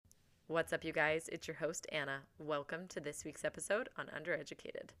What's up, you guys? It's your host, Anna. Welcome to this week's episode on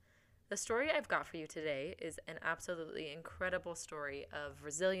Undereducated. The story I've got for you today is an absolutely incredible story of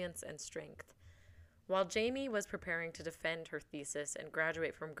resilience and strength. While Jaimee was preparing to defend her thesis and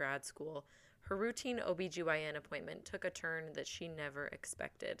graduate from grad school, her routine OB/GYN appointment took a turn that she never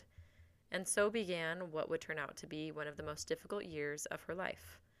expected. And so began what would turn out to be one of the most difficult years of her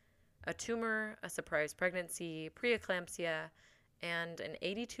life. A tumor, a surprise pregnancy, preeclampsia, and an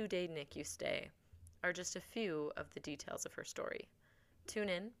 82-day NICU stay are just a few of the details of her story. Tune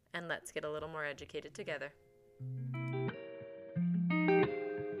in and let's get a little more educated together.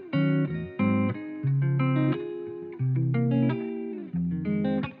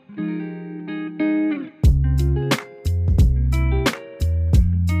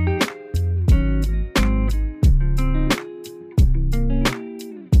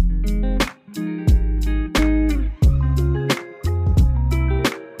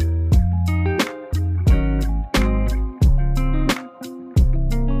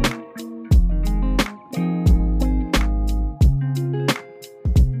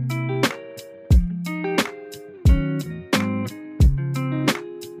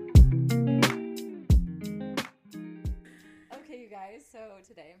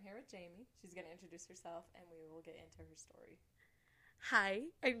 Today I'm here with Jaimee. She's going to introduce herself and we will get into her story. Hi,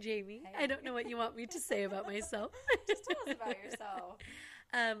 I'm Jaimee. Hey. I don't know what you want me to say about myself. Just tell us about yourself.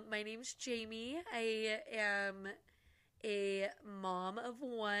 My name's Jaimee. I am a mom of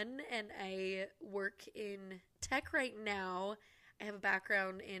one and I work in tech right now. I have a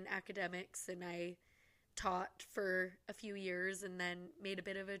background in academics and I taught for a few years and then made a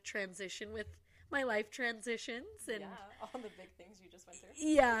bit of a transition with my life transitions and all the big things you just went through.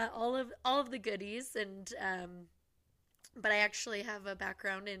 Yeah, all of the goodies and but I actually have a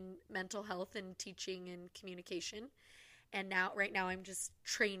background in mental health and teaching and communication. And right now I'm just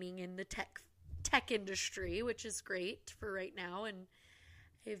training in the tech industry, which is great for right now. And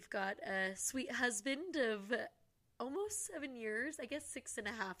I've got a sweet husband of almost 7 years, I guess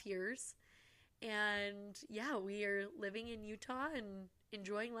 6.5 years. And yeah, we are living in Utah and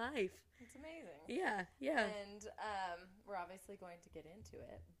enjoying life. It's amazing. Yeah. And we're obviously going to get into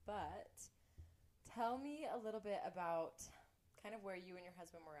it, but tell me a little bit about kind of where you and your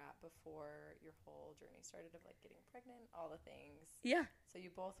husband were at before your whole journey started of like getting pregnant, all the things. Yeah. So you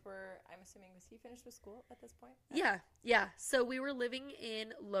both were, I'm assuming, was he finished with school at this point? Yeah. So we were living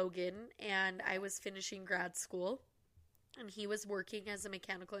in Logan and I was finishing grad school and he was working as a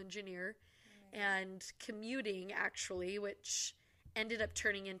mechanical engineer and commuting actually, which ended up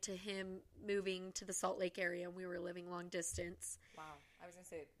turning into him moving to the Salt Lake area. We were living long distance. Wow. I was going to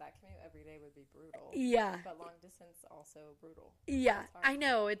say that commute every day would be brutal. Yeah. But long distance also brutal. Yeah. I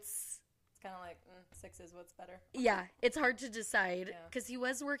know. It's kind of like 6 is what's better. Yeah. It's hard to decide because he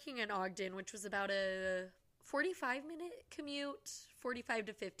was working in Ogden, which was about a 45-minute commute, 45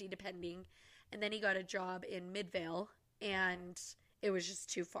 to 50 depending. And then he got a job in Midvale and it was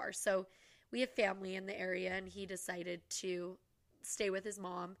just too far. So we have family in the area and he decided to stay with his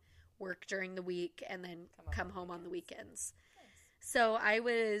mom, work during the week, and then come home on the weekends. Nice. So I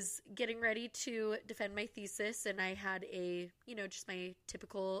was getting ready to defend my thesis, and I had just my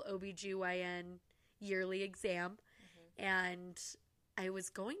typical OB/GYN yearly exam, and I was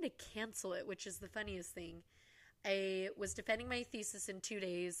going to cancel it, which is the funniest thing. I was defending my thesis in 2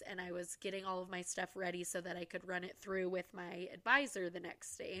 days, and I was getting all of my stuff ready so that I could run it through with my advisor the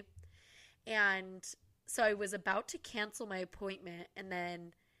next day. And so I was about to cancel my appointment, and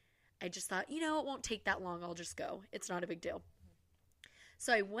then I just thought, it won't take that long. I'll just go. It's not a big deal.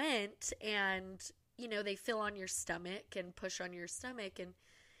 So I went, and, they fill on your stomach and push on your stomach, and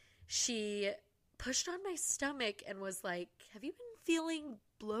she pushed on my stomach and was like, have you been feeling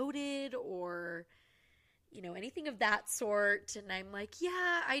bloated or, anything of that sort? And I'm like,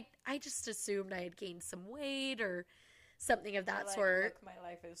 yeah, I just assumed I had gained some weight or something of that sort. Look, my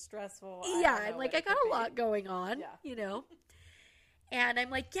life is stressful. Yeah, I'm like, I got a lot going on, And I'm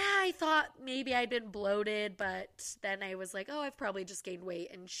like, yeah, I thought maybe I'd been bloated, but then I was like, oh, I've probably just gained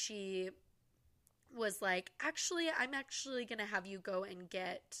weight. And she was like, I'm actually going to have you go and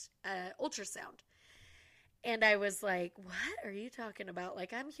get an ultrasound. And I was like, what are you talking about?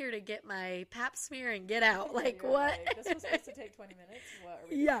 Like, I'm here to get my pap smear and get out. Like, what? Like, this was supposed to take 20 minutes. What are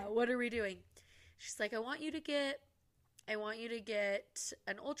we doing? Yeah, what are we doing? She's like, I want you to get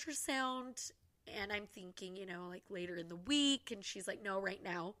an ultrasound. And I'm thinking, like later in the week. And she's like, no, right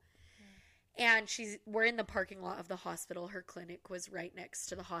now. And we're in the parking lot of the hospital. Her clinic was right next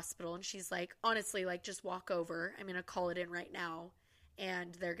to the hospital. And she's like, honestly, like, just walk over. I'm going to call it in right now.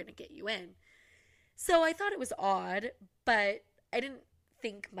 And they're going to get you in. So I thought it was odd, but I didn't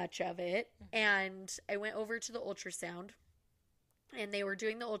think much of it. And I went over to the ultrasound, and they were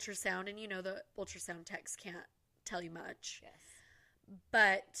doing the ultrasound, and the ultrasound techs can't tell you much. Yes.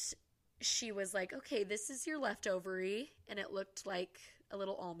 But she was like, okay, this is your left ovary, and it looked like a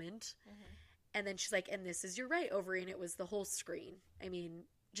little almond. And then she's like, and this is your right ovary, and it was the whole screen. I mean,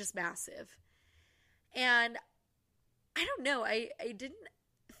 just massive. And I don't know, I didn't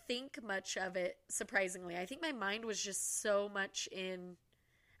think much of it, surprisingly. I think my mind was just so much in,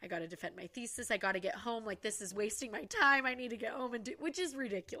 I got to defend my thesis, I got to get home, like, this is wasting my time, I need to get home and do, which is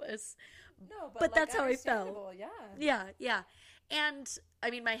ridiculous. No, but that's how I felt. Yeah. Yeah. And, I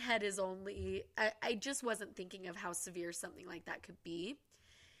mean, my head is only, I just wasn't thinking of how severe something like that could be.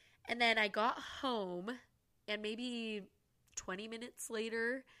 And then I got home, and maybe 20 minutes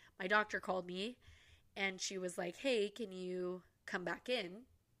later, my doctor called me, and she was like, hey, can you come back in?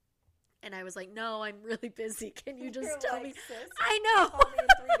 And I was like, no, I'm really busy. Can you just tell me? Sis, I know. call me in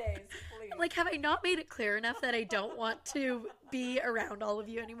 3 days, please. Like, have I not made it clear enough that I don't want to be around all of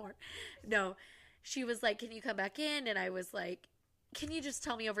you anymore? No. She was like, can you come back in? And I was like, can you just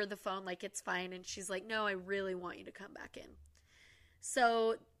tell me over the phone? Like, it's fine. And she's like, no, I really want you to come back in.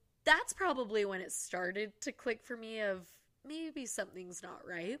 So that's probably when it started to click for me of maybe something's not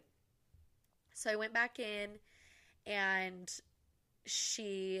right. So I went back in, and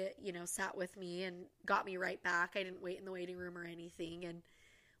she, sat with me and got me right back. I didn't wait in the waiting room or anything, and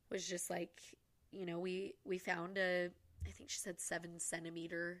was just like, we found I think she said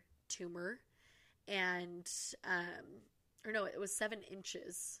 7-centimeter tumor, and, or no, it was 7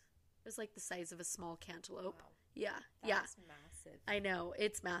 inches. It was like the size of a small cantaloupe. Wow. Yeah. That's massive. I know,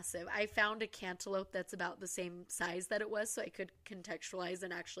 it's massive. I found a cantaloupe that's about the same size that it was, so I could contextualize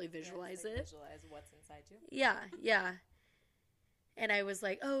and actually visualize it. Visualize what's inside you. Yeah. And I was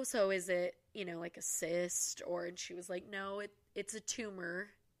like, oh, so is it, like a cyst? And she was like, no, it's a tumor.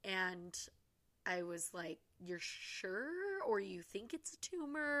 And I was like, you're sure? Or you think it's a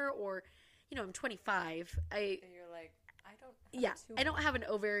tumor? Or, I'm 25. And you're like, I don't have a tumor. I don't have an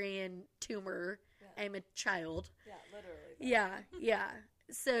ovarian tumor. Yeah. I'm a child. Yeah, literally. Yeah.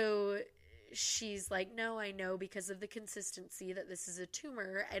 So she's like, no, I know because of the consistency that this is a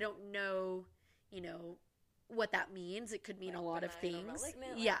tumor. I don't know, what that means. It could mean a lot of things.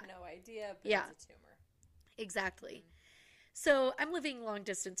 Yeah. No idea, but it's a tumor. Exactly. So I'm living long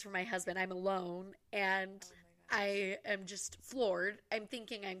distance from my husband. I'm alone, and I am just floored. I'm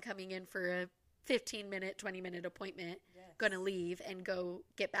thinking I'm coming in for a 15-minute, 20-minute appointment, going to leave and go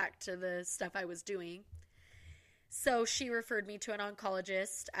get back to the stuff I was doing. So she referred me to an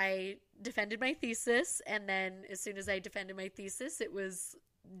oncologist. I defended my thesis, and then as soon as I defended my thesis, it was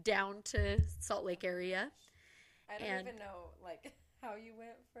down to Salt Lake area. I don't even know, how you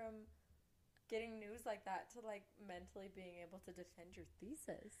went from getting news like that to, mentally being able to defend your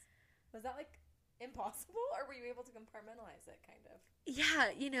thesis. Was that, impossible, or were you able to compartmentalize it, kind of? Yeah,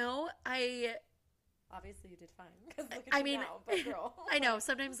 Obviously you did fine, because look at you now, but girl. I know,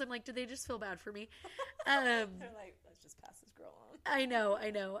 sometimes I'm like, did they just feel bad for me? They're like, let's just pass this girl on. I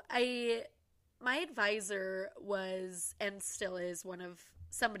know. My advisor was, and still is,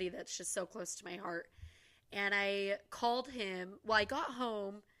 somebody that's just so close to my heart. And I called him, I got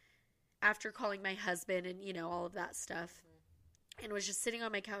home after calling my husband and, all of that stuff, and was just sitting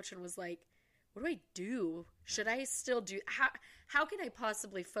on my couch and was like, what do I do? Should I still do, how can I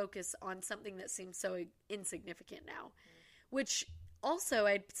possibly focus on something that seems so insignificant now? Which also,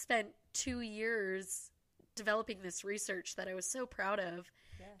 I'd spent 2 years developing this research that I was so proud of.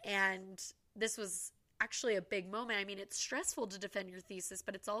 Yes. And this was actually a big moment. I mean, it's stressful to defend your thesis,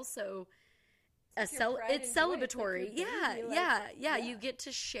 but it's also it's celebratory. Yeah. You get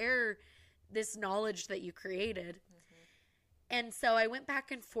to share this knowledge that you created. And so I went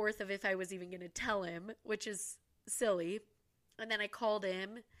back and forth of if I was even going to tell him, which is silly. And then I called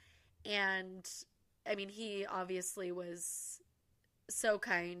him, and I mean, he obviously was so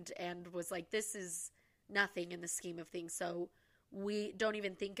kind and was like, this is nothing in the scheme of things, so we don't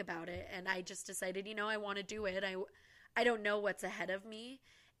even think about it. And I just decided, I want to do it. I don't know what's ahead of me,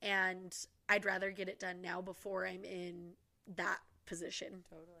 and I'd rather get it done now before I'm in that position.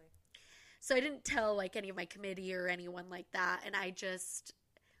 Totally. So I didn't tell any of my committee or anyone like that, and I just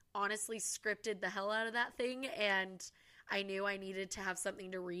honestly scripted the hell out of that thing, and I knew I needed to have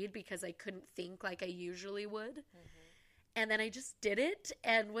something to read because I couldn't think like I usually would. And then I just did it,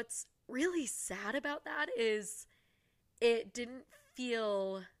 and what's really sad about that is it didn't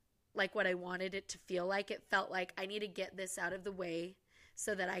feel like what I wanted it to feel like. It felt like I need to get this out of the way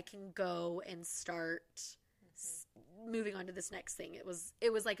so that I can go and start moving on to this next thing. It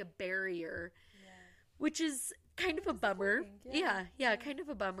was like a barrier which is kind of a bummer. Yeah, kind of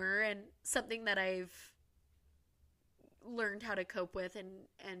a bummer, and something that I've learned how to cope with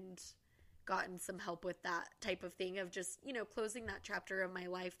and gotten some help with that type of thing of just, closing that chapter of my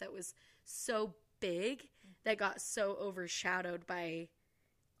life that was so big that got so overshadowed by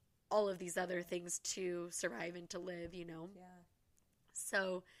all of these other things to survive and to live, Yeah.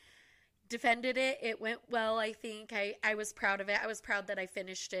 So defended it. It went well, I think. I was proud of it. I was proud that I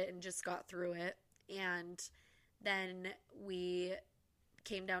finished it and just got through it. And then we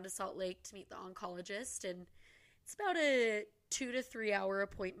came down to Salt Lake to meet the oncologist, and it's about a 2 to 3 hour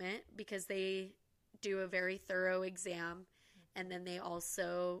appointment because they do a very thorough exam, and then they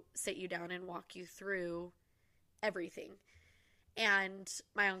also sit you down and walk you through everything. And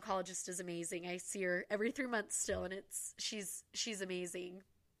my oncologist is amazing. I see her every 3 months still, and she's amazing.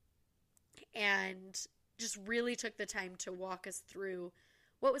 And just really took the time to walk us through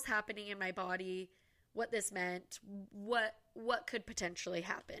what was happening in my body, what this meant, what could potentially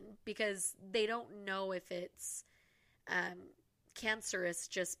happen, because they don't know if it's cancerous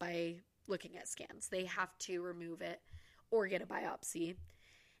just by looking at scans. They have to remove it or get a biopsy.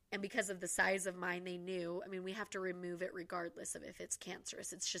 And because of the size of mine, they knew, we have to remove it regardless of if it's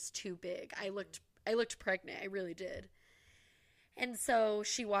cancerous. It's just too big. I looked pregnant. I really did. And so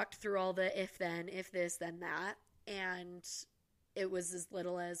she walked through all the if then, if this, then that. And it was as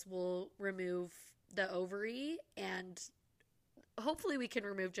little as, we'll remove the ovary and hopefully we can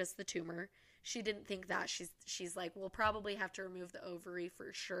remove just the tumor. She didn't think that. She's like, we'll probably have to remove the ovary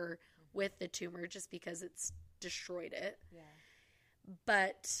for sure with the tumor just because it's destroyed it. Yeah.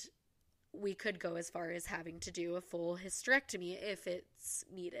 But we could go as far as having to do a full hysterectomy if it's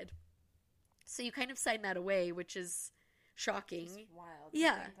needed. So you kind of sign that away, which is shocking. It's wild.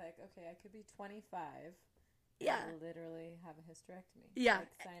 Yeah. Like, okay, I could be 25. Yeah. And literally have a hysterectomy. Yeah. Like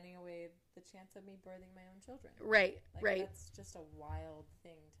signing away the chance of me birthing my own children. Right. Right. That's just a wild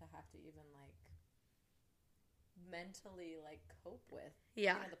thing to have to even mentally cope with.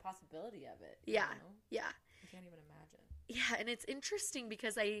 Yeah. The possibility of it. Yeah. Yeah. I can't even imagine. Yeah, and it's interesting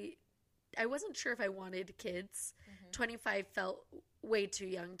because I wasn't sure if I wanted kids. 25 felt way too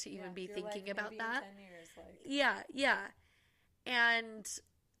young to even be thinking about that. In 10 years, Yeah.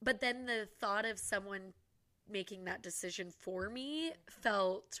 But then the thought of someone making that decision for me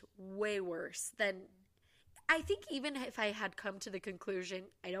felt way worse than, I think even if I had come to the conclusion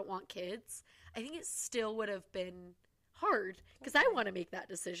I don't want kids, I think it still would have been hard because I want to make that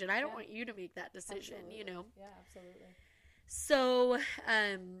decision. I don't want you to make that decision, Absolutely. Yeah, absolutely. So,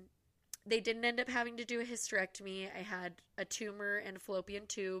 they didn't end up having to do a hysterectomy. I had a tumor and a fallopian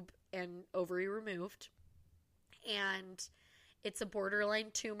tube and ovary removed. And it's a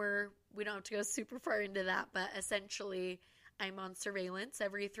borderline tumor. We don't have to go super far into that, but essentially I'm on surveillance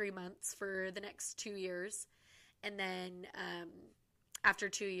every 3 months for the next 2 years. And then after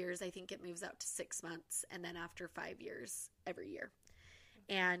 2 years, I think it moves out to 6 months. And then after 5 years, every year.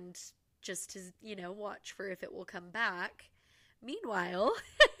 And just to, watch for if it will come back. Meanwhile,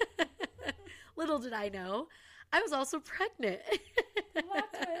 little did I know, I was also pregnant.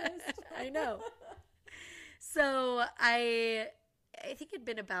 Plot twist. I know. So I think it'd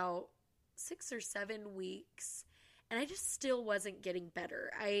been about 6 or 7 weeks, and I just still wasn't getting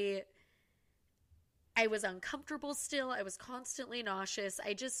better. I was uncomfortable still. I was constantly nauseous.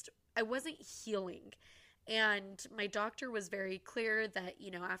 I wasn't healing. And my doctor was very clear that,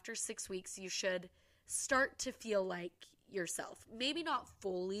 after 6 weeks, you should start to feel like yourself. Maybe not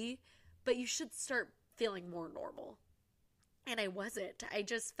fully, but you should start feeling more normal. And I wasn't. I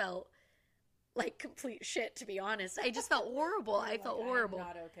just felt like complete shit, to be honest. I just felt horrible. I felt horrible. I'm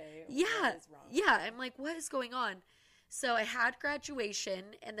not okay. Yeah. What is wrong? Yeah. I'm like, what is going on? So I had graduation,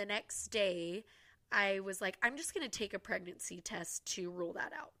 and the next day I was like, I'm just going to take a pregnancy test to rule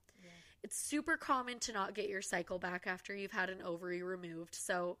that out. Yeah. It's super common to not get your cycle back after you've had an ovary removed.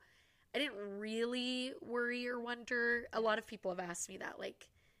 So I didn't really worry or wonder. A lot of people have asked me that,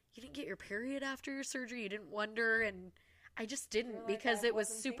 you didn't get your period after your surgery? You didn't wonder? And I just didn't because it was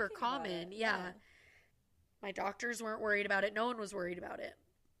super common. Yeah. My doctors weren't worried about it. No one was worried about it.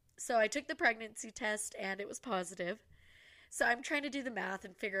 So I took the pregnancy test, and it was positive. So I'm trying to do the math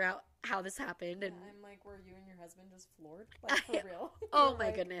and figure out how this happened. And I'm like, were you and your husband just floored? For real? Oh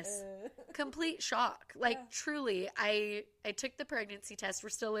my goodness. Complete shock. Truly, I took the pregnancy test. We're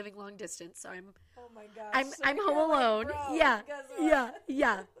still living long distance, so oh my gosh. I'm home alone. Yeah.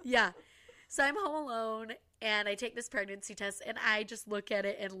 So I'm home alone, and I take this pregnancy test, and I just look at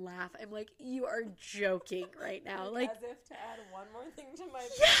it and laugh. I'm like, you are joking right now. As if to add one more thing to my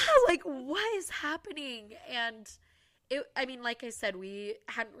yeah, what is happening? And I mean, like I said, we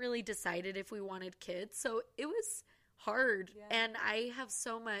hadn't really decided if we wanted kids, so it was hard. Yeah. And I have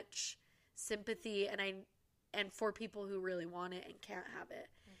so much sympathy and for people who really want it and can't have it.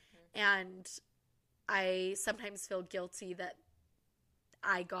 And I sometimes feel guilty that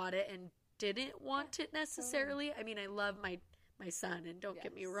I got it and didn't want it necessarily. I mean, I love my son, and don't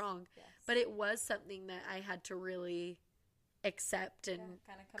get me wrong, but it was something that I had to really accept and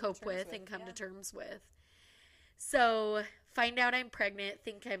cope with and come to terms with. So find out I'm pregnant,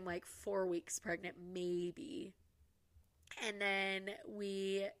 think I'm like 4 weeks pregnant, maybe. And then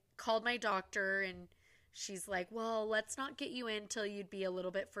we called my doctor, and she's like, well, let's not get you in till you'd be a little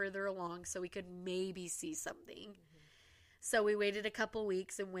bit further along so we could maybe see something. So we waited a couple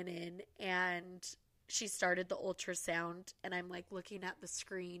weeks and went in, and she started the ultrasound, and I'm like looking at the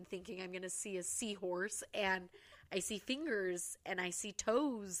screen thinking I'm going to see a seahorse, and I see fingers, and I see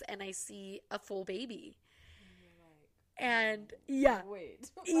toes, and I see a full baby. And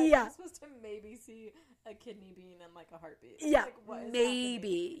wait, I'm supposed to maybe see a kidney bean and like a heartbeat. Yeah, like, what is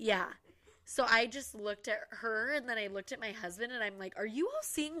maybe, happening? yeah. So I just looked at her, and then I looked at my husband, and I'm like, are you all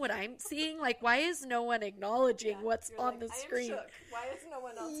seeing what I'm seeing? Like, why is no one acknowledging what's on the screen? I am shook. Why is no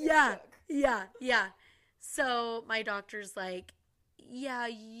one else shook? Yeah. So my doctor's like, yeah,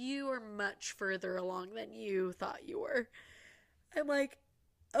 you are much further along than you thought you were. I'm like,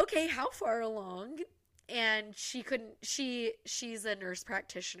 okay, how far along? And she's a nurse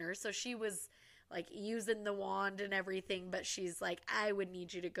practitioner, so she was like using the wand and everything, but she's like, I would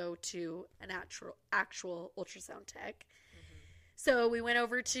need you to go to an actual ultrasound tech. So we went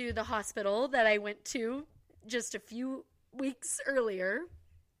over to the hospital that I went to just a few weeks earlier,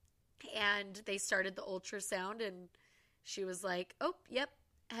 and they started the ultrasound, and she was like, oh, yep,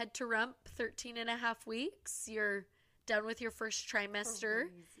 head to rump, 13 and a half weeks. You're done with your first trimester.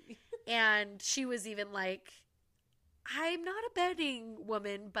 And she was even like, I'm not a betting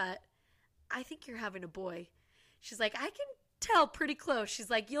woman, but I think you're having a boy. She's like, I can tell pretty close. She's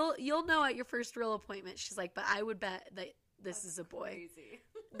like, you'll know at your first real appointment. She's like, but I would bet that this is a boy. Crazy.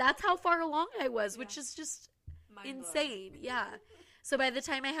 That's how far along I was, which is just insane. Yeah. So by the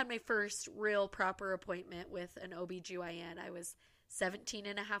time I had my first real proper appointment with an OBGYN, I was 17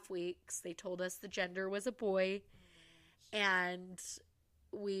 and a half weeks. They told us the gender was a boy, and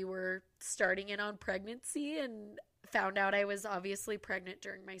we were starting in on pregnancy, and found out I was obviously pregnant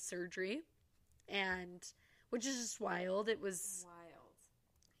during my surgery, and which is just wild. It was wild.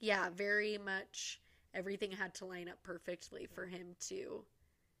 Yeah, very much everything had to line up perfectly for him to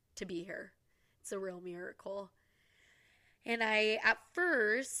be here. It's a real miracle. And at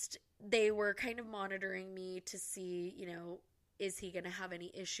first, they were kind of monitoring me to see, is he going to have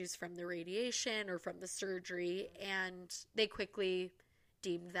any issues from the radiation or from the surgery? And they quickly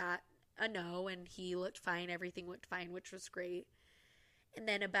deemed that a no, and he looked fine. Everything looked fine, which was great. And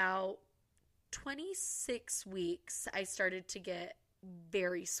then about 26 weeks, I started to get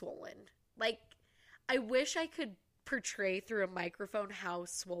very swollen. Like, I wish I could portray through a microphone how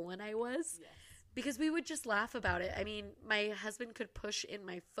swollen I was. Yes. Because we would just laugh about it. I mean, my husband could push in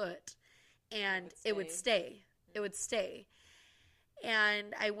my foot, and it would stay. It would stay.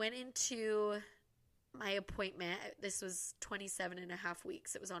 And I went into my appointment. This was 27 and a half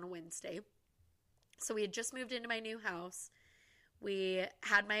weeks. It was on a Wednesday. So we had just moved into my new house. We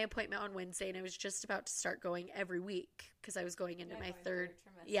had my appointment on Wednesday, and I was just about to start going every week because I was going into my third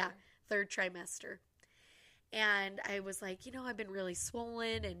trimester. And I was like, I've been really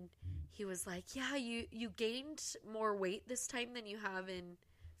swollen. And he was like, yeah, you gained more weight this time than you have in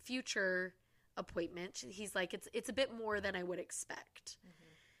future appointments. He's like, it's a bit more than I would expect.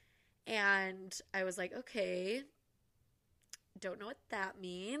 And I was like, okay, don't know what that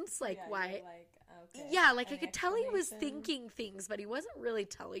means. Like, why? Okay. Yeah, like I could tell he was thinking things, but he wasn't really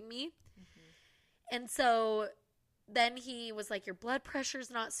telling me. And so then he was like, your blood pressure's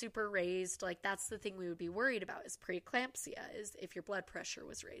not super raised. Like, that's the thing we would be worried about is preeclampsia, is if your blood pressure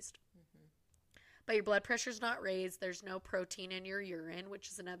was raised. But your blood pressure's not raised. There's no protein in your urine, which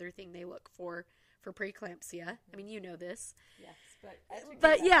is another thing they look for preeclampsia. I mean, you know this. Yes,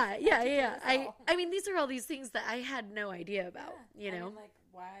 but yeah. I mean, these are all these things that I had no idea about, I mean, like,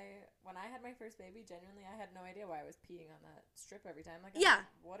 why, when I had my first baby, genuinely, I had no idea why I was peeing on that strip every time. Like,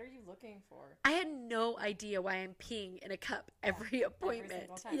 what are you looking for? I had no idea why I'm peeing in a cup every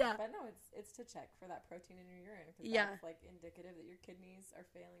appointment. Every single time. But no, it's to check for that protein in your urine. Because that's, like, indicative that your kidneys are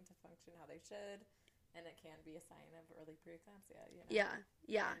failing to function how they should. And it can be a sign of early preeclampsia, Yeah.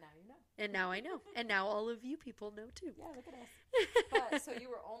 And now you know. And now I know. And now all of you people know, too. Yeah, look at us. But, so you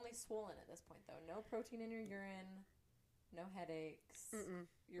were only swollen at this point, though. No protein in your urine, no headaches.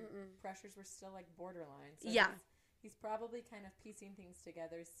 Your pressures were still, like, borderline. So he's probably kind of piecing things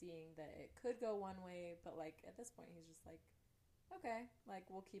together, seeing that it could go one way, but like at this point he's just like, okay, like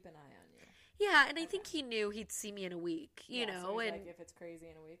we'll keep an eye on you. Yeah, and I think he knew he'd see me in a week, you know. So and like, if it's crazy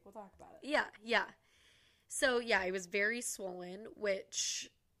in a week, we'll talk about it. Yeah, yeah. So yeah, I was very swollen, which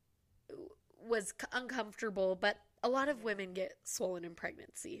was uncomfortable, but a lot of women get swollen in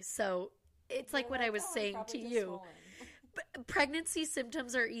pregnancy. So it's like what I was saying to you. Pregnancy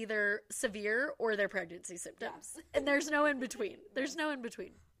symptoms are either severe or they're pregnancy symptoms. Yeah. And there's no in between. There's no in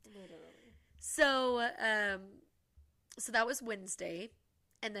between. Literally. So, so that was Wednesday.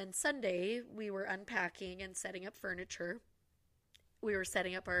 And then Sunday, we were unpacking and setting up furniture. We were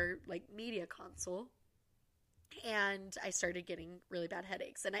setting up our like media console. And I started getting really bad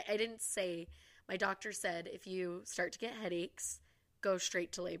headaches. And I didn't say, my doctor said, if you start to get headaches, go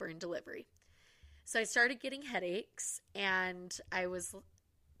straight to labor and delivery. So I started getting headaches, and I was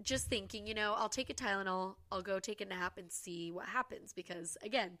just thinking, you know, I'll take a Tylenol, I'll go take a nap and see what happens. Because,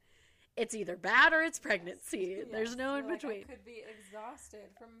 again, it's either bad or it's pregnancy. Yes. There's no in between. I could be exhausted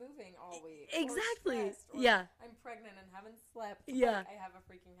from moving all week. Exactly. Or stressed, or yeah. I'm pregnant and haven't slept. Yeah. I have a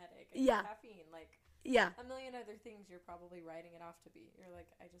freaking headache. Yeah. Caffeine. Like, yeah. A million other things you're probably writing it off to be. You're like,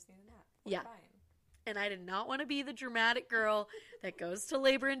 I just need a nap. Yeah. Fine. And I did not want to be the dramatic girl that goes to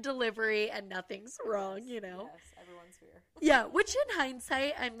labor and delivery and nothing's wrong, you know? Yes, everyone's fear. Yeah, which in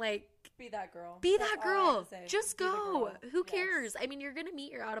hindsight, I'm like... Be that girl. Be that girl. Just go. Who yes. cares? I mean, you're going to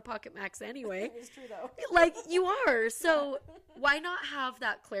meet your out-of-pocket max anyway. It's true, though. Like, you are. So why not have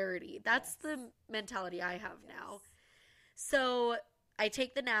that clarity? That's the mentality I have now. So I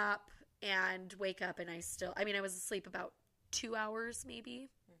take the nap and wake up, and I was asleep about 2 hours maybe.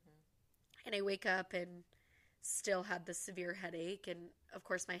 And I wake up and still had the severe headache. And, of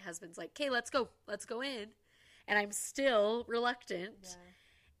course, my husband's like, okay, let's go in. And I'm still reluctant.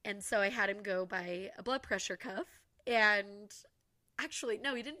 Yeah. And so I had him go buy a blood pressure cuff. And actually,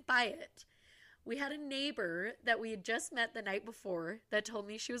 no, he didn't buy it. We had a neighbor that we had just met the night before that told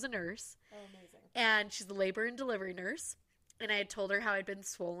me she was a nurse. Oh, amazing. And she's a labor and delivery nurse. And I had told her how I'd been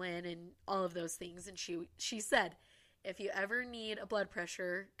swollen and all of those things. And she said, if you ever need a blood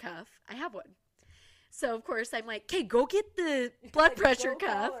pressure cuff, I have one. So, of course, I'm like, okay, go get the blood pressure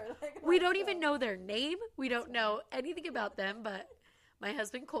cuff. We don't even know their name. We don't know anything about them. But my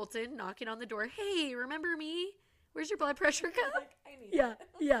husband, Colton, knocking on the door, hey, remember me? Where's your blood pressure cuff? Like, I need it.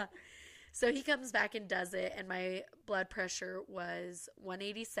 Yeah. So he comes back and does it. And my blood pressure was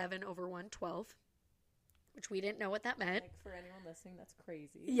 187 over 112. Which we didn't know what that meant. Like, for anyone listening, that's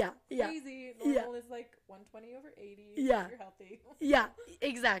crazy. Yeah. Crazy. Normal is like 120 over 80. Yeah. If you're healthy. Yeah,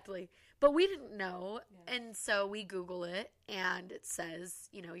 exactly. But we didn't know. Yeah. And so we Google it, and it says,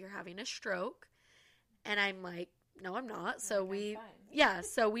 you know, you're having a stroke. And I'm like, no, I'm not. So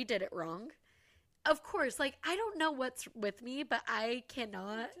so we did it wrong. Of course, like, I don't know what's with me, but I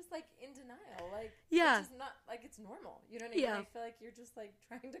cannot. You're just, like, in denial. Like, yeah. It's just not, like, it's normal. You know what I mean? Yeah. I feel like you're just, like,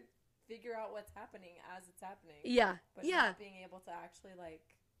 trying to figure out what's happening as it's happening. Yeah. But not being able to actually, like,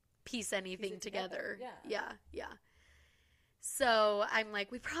 piece anything together. Yeah. Yeah. So I'm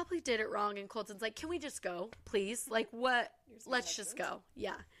like, we probably did it wrong. And Colton's like, can we just go, please? Like, what? Let's just go.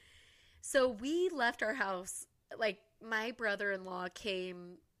 Yeah. So we left our house. Like, my brother-in-law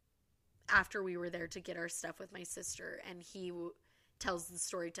came after we were there to get our stuff with my sister. And he tells the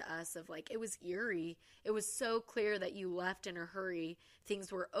story to us of, like, it was eerie. It was so clear that you left in a hurry.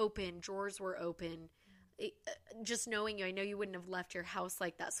 Things were open. Drawers were open. Just knowing you, I know you wouldn't have left your house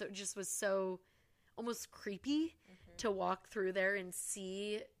like that. So it just was so almost creepy to walk through there and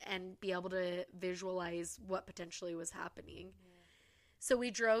see and be able to visualize what potentially was happening. Yeah. So we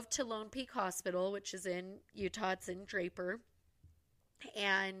drove to Lone Peak Hospital, which is in Utah. It's in Draper.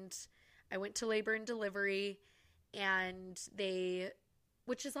 And I went to labor and delivery. And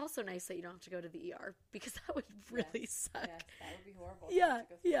which is also nice that you don't have to go to the ER, because that would really suck. Yes, that would be horrible. Yeah, to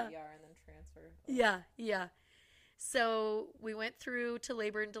go through the ER and then transfer. Yeah. So we went through to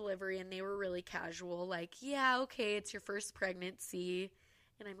labor and delivery, and they were really casual, like, yeah, okay, it's your first pregnancy.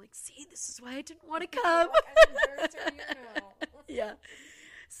 And I'm like, see, this is why I didn't want to come. I'm embarrassed of you now. Yeah.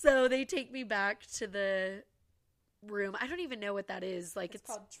 So they take me back to the room. I don't even know what that is. Like, it's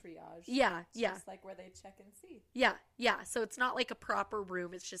called triage. Yeah. It's just like where they check and see. Yeah. So it's not like a proper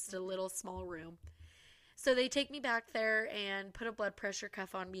room. It's just a little small room. So they take me back there and put a blood pressure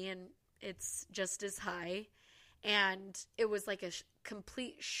cuff on me, and it's just as high. And it was like a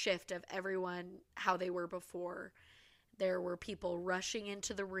complete shift of everyone, how they were before. There were people rushing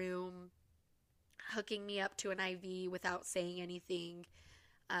into the room, hooking me up to an IV without saying anything.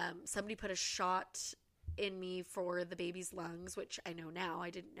 Somebody put a shot in me for the baby's lungs, which I know now.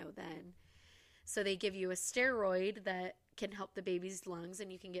 I didn't know then. So they give you a steroid that can help the baby's lungs, and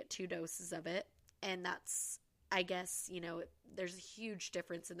you can get 2 doses of it. And that's, I guess, you know, there's a huge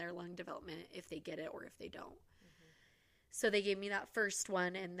difference in their lung development if they get it or if they don't. Mm-hmm. So they gave me that first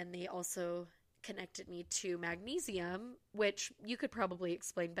one, and then they also connected me to magnesium, which you could probably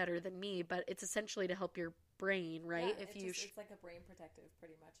explain better than me, but it's essentially to help your brain, right? Yeah, it's like a brain protective,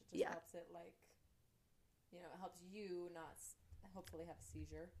 pretty much. It just helps it, like, you know, it helps you not hopefully have a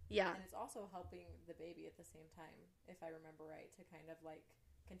seizure. Yeah. And it's also helping the baby at the same time, if I remember right, to kind of, like,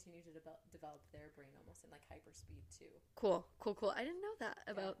 continue to develop their brain almost in, like, hyperspeed, too. Cool. I didn't know that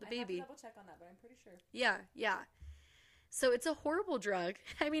about the baby. I have to double check on that, but I'm pretty sure. Yeah. So it's a horrible drug.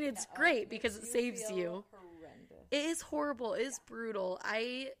 I mean, it's great because it saves you. Horrendous. It is horrible. It is brutal.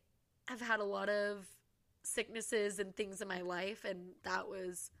 I have had a lot of sicknesses and things in my life, and that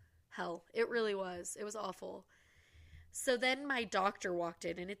was hell. It really was. It was awful. So then my doctor walked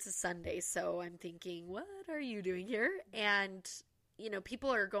in, and it's a Sunday, so I'm thinking, what are you doing here? And, you know, people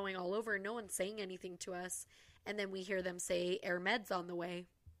are going all over, no one's saying anything to us, and then we hear them say, Air Med's on the way.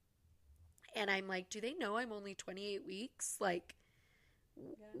 And I'm like, do they know I'm only 28 weeks? Like,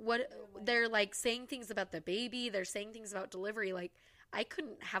 what? They're, like, saying things about the baby. They're saying things about delivery. Like, I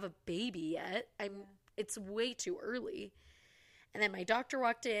couldn't have a baby yet. It's way too early. And then my doctor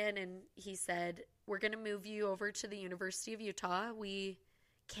walked in, and he said, we're going to move you over to the University of Utah. We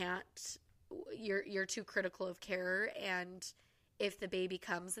can't, you're too critical of care. And if the baby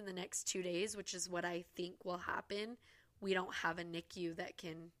comes in the next 2 days, which is what I think will happen, we don't have a NICU that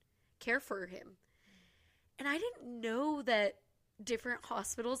can care for him. And I didn't know that different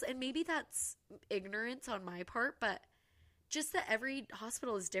hospitals, and maybe that's ignorance on my part, but just that every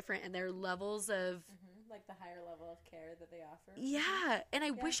hospital is different and their levels of like the higher level of care that they offer. Yeah. And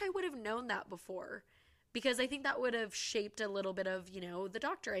I wish I would have known that before, because I think that would have shaped a little bit of, you know, the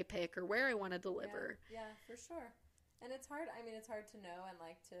doctor I pick or where I want to deliver. Yeah, for sure. And it's hard. I mean, it's hard to know and,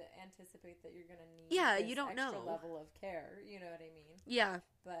 like, to anticipate that you're going to need you don't extra know level of care. You know what I mean? Yeah.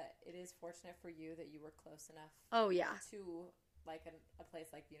 But it is fortunate for you that you were close enough to, like, a place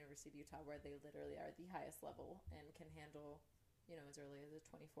like the University of Utah, where they literally are the highest level and can handle, you know, as early as a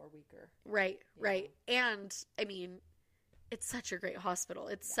 24-weeker. Right. And, I mean, it's such a great hospital.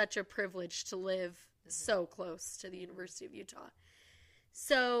 It's such a privilege to live so close to the University of Utah.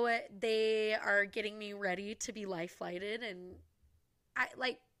 So they are getting me ready to be life flighted, and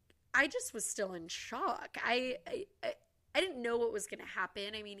I just was still in shock. I didn't know what was going to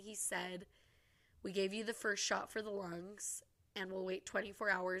happen. I mean, he said, we gave you the first shot for the lungs, and we'll wait 24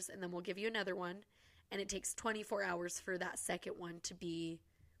 hours, and then we'll give you another one, and it takes 24 hours for that second one to be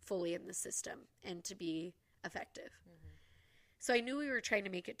fully in the system and to be effective. Mm-hmm. So I knew we were trying to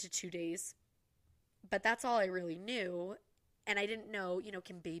make it to 2 days, but that's all I really knew. And I didn't know, you know,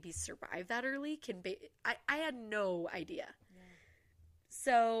 can babies survive that early? I had no idea. Yeah.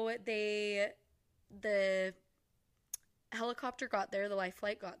 So the helicopter got there, the life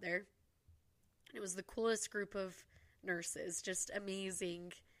flight got there. And it was the coolest group of nurses, just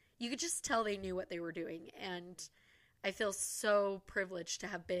amazing. You could just tell they knew what they were doing. And I feel so privileged to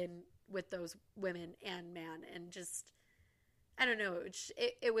have been with those women and man. And just, I don't know,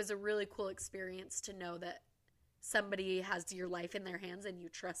 it was a really cool experience to know that somebody has your life in their hands and you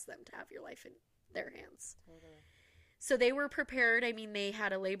trust them to have your life in their hands. Totally. So they were prepared. I mean, they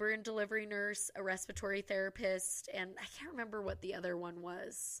had a labor and delivery nurse, a respiratory therapist, and I can't remember what the other one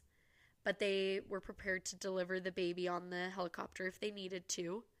was, but they were prepared to deliver the baby on the helicopter if they needed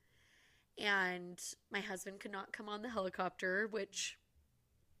to. And my husband could not come on the helicopter, which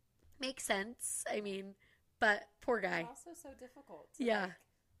makes sense. I mean, but poor guy. It's also so difficult. Yeah. Like,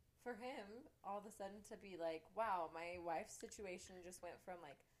 for him, all of a sudden to be like, wow, my wife's situation just went from,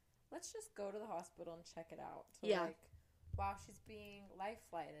 like, let's just go to the hospital and check it out, to like, wow, she's being life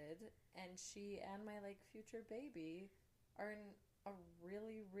flighted, and she and my, like, future baby are in a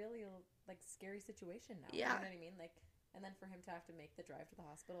really, really, like, scary situation now. Yeah. You know what I mean? Like, and then for him to have to make the drive to the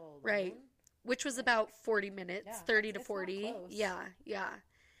hospital alone. Right. Which was about 40 minutes, 30 to 40. Not close.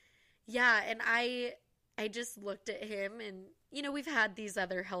 Yeah, and I just looked at him, and, you know, we've had these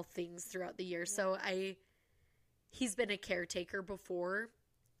other health things throughout the year, so he's been a caretaker before,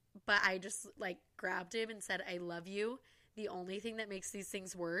 but I just, like, grabbed him and said, I love you. The only thing that makes these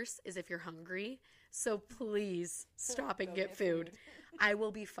things worse is if you're hungry, so please stop and get food. I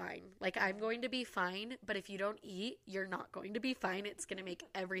will be fine. Like, I'm going to be fine, but if you don't eat, you're not going to be fine. It's going to make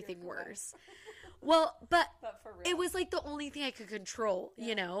everything worse. Well, but for real, it was like the only thing I could control,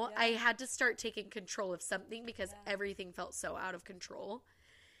 you know? Yeah. I had to start taking control of something because everything felt so out of control.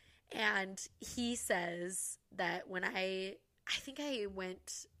 And he says that when I think I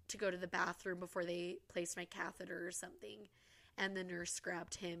went to go to the bathroom before they placed my catheter or something. And the nurse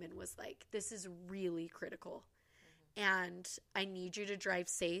grabbed him and was like, this is really critical. And I need you to drive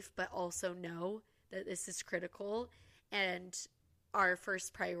safe, but also know that this is critical. And our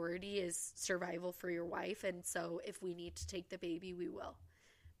first priority is survival for your wife. And so if we need to take the baby, we will.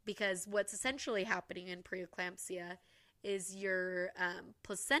 Because what's essentially happening in preeclampsia is your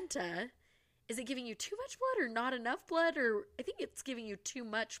placenta, is it giving you too much blood or not enough blood? Or I think it's giving you too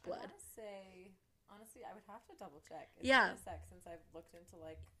much blood. I want to say, honestly, I would have to double check. It's Yeah. been a sec since I've looked into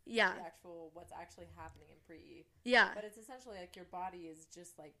like Yeah. the actual, what's actually happening in pre-E. Yeah. But it's essentially like your body is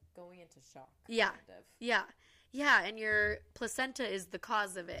just like going into shock. Yeah. Kind of. Yeah. Yeah. And your placenta is the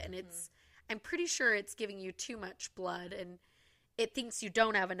cause of it. And it's, I'm pretty sure it's giving you too much blood and it thinks you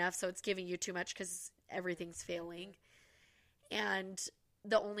don't have enough. So it's giving you too much because everything's failing. And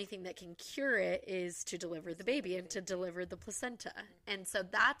the only thing that can cure it is to deliver the baby and to deliver the placenta. And so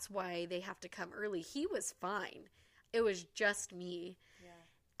that's why they have to come early. He was fine. It was just me. Yeah.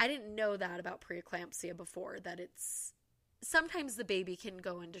 I didn't know that about preeclampsia before, that it's sometimes the baby can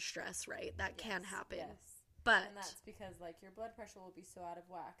go into stress, right? That can happen. Yes. But And that's because like your blood pressure will be so out of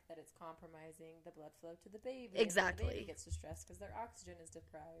whack that it's compromising the blood flow to the baby. Exactly. And the baby gets distressed because their oxygen is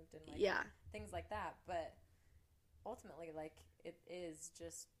deprived and like yeah. things like that. But ultimately, like, it is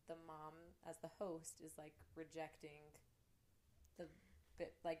just the mom as the host is like rejecting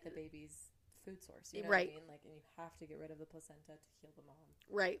the baby's food source. You know Right. what I mean? Like, and you have to get rid of the placenta to heal the mom.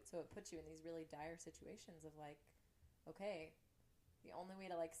 Right. So it puts you in these really dire situations of like, okay, the only way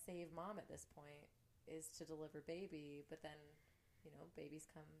to like save mom at this point is to deliver baby, but then, you know, babies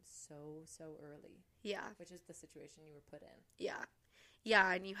come so early. Yeah. Which is the situation you were put in. Yeah.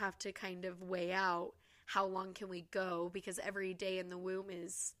 Yeah, and you have to kind of weigh out how long can we go, because every day in the womb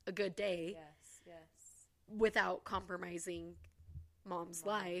is a good day. Yes. Without compromising mom's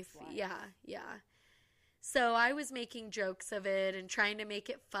life. Yeah. So I was making jokes of it and trying to make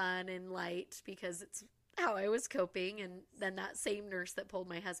it fun and light because it's how I was coping. And then that same nurse that pulled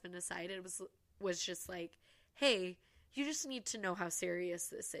my husband aside, it was just like, hey, you just need to know how serious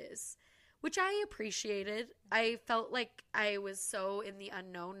this is, which I appreciated. I felt like I was so in the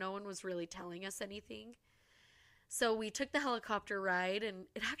unknown. No one was really telling us anything. So we took the helicopter ride, and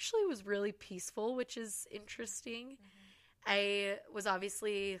it actually was really peaceful, which is interesting. I was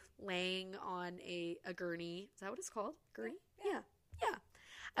obviously laying on a gurney. Is that what it's called? Gurney? Yeah.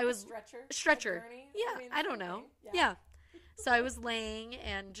 I was stretcher. Gurney? Yeah, I don't know. Yeah. So I was laying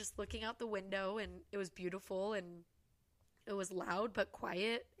and just looking out the window, and it was beautiful, and it was loud but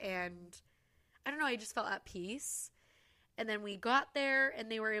quiet, and I don't know, I just felt at peace. And then we got there, and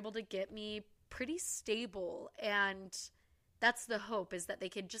they were able to get me pretty stable, and that's the hope, is that they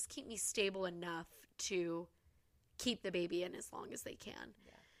could just keep me stable enough to keep the baby in as long as they can.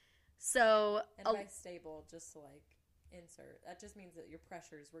 Yeah. So, and by stable, just to like insert, that just means that your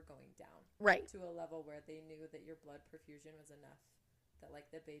pressures were going down. Right. To a level where they knew that your blood perfusion was enough, that like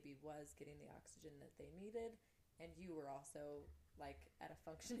the baby was getting the oxygen that they needed, and you were also like at a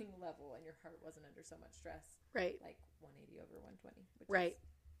functioning level and your heart wasn't under so much stress. Right. Like 180 over 120, which right.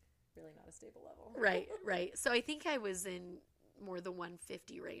 is really not a stable level. Right. So I think I was in more the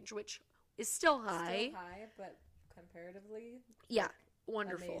 150 range, which is still high. Still high, but comparatively, yeah,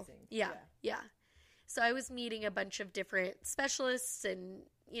 wonderful. Amazing. Yeah. So I was meeting a bunch of different specialists, and,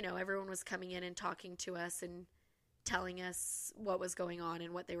 you know, everyone was coming in and talking to us and telling us what was going on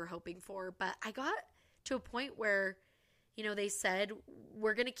and what they were hoping for. But I got to a point where, you know, they said,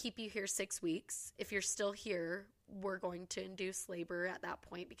 we're going to keep you here 6 weeks. If you're still here, we're going to induce labor at that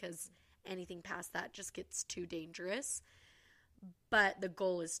point, because anything past that just gets too dangerous. But the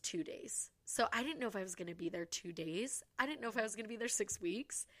goal is 2 days. So I didn't know if I was going to be there 2 days. I didn't know if I was going to be there 6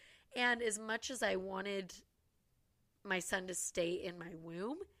 weeks. And as much as I wanted my son to stay in my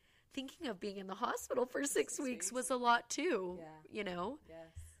womb, thinking of being in the hospital for 6 weeks was a lot too, you know? Yes.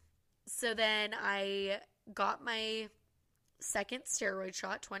 So then I got my second steroid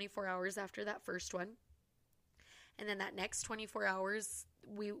shot 24 hours after that first one. And then that next 24 hours,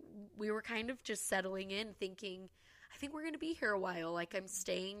 we were kind of just settling in, thinking, I think we're going to be here a while. Like, I'm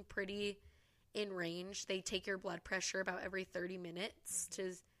staying pretty in range. They take your blood pressure about every 30 minutes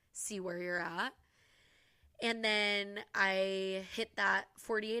to see where you're at. And then I hit that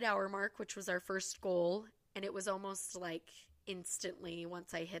 48-hour mark, which was our first goal. And it was almost like instantly,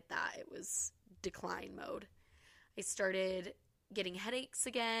 once I hit that, it was decline mode. I started getting headaches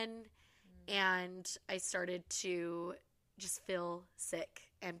again, and I started to just feel sick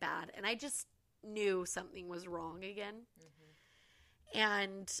and bad. And I just knew something was wrong again.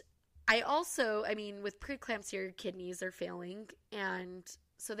 And I also, I mean, with preeclampsia, your kidneys are failing. And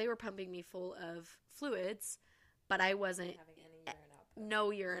so they were pumping me full of fluids, but I wasn't having any urine output. No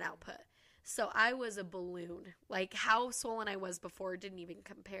urine output. So I was a balloon. Like, how swollen I was before didn't even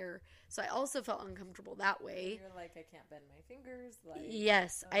compare. So I also felt uncomfortable that way. You're like, I can't bend my fingers. Like,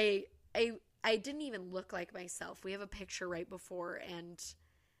 yes, I didn't even look like myself. We have a picture right before, and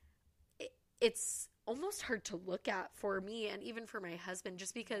it's almost hard to look at for me and even for my husband,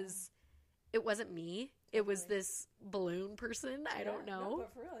 just because it wasn't me. Totally. It was this balloon person. I don't know. No,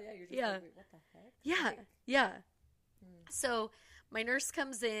 but for real, you're just like, wait, what the heck? Yeah. So my nurse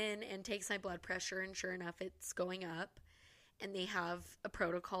comes in and takes my blood pressure, and sure enough, it's going up. And they have a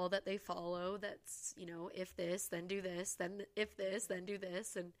protocol that they follow that's, if this, then do this, then if this, then do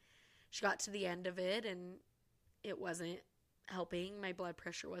this. And she got to the end of it, and it wasn't helping. My blood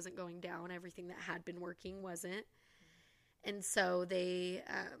pressure wasn't going down. Everything that had been working wasn't. And so they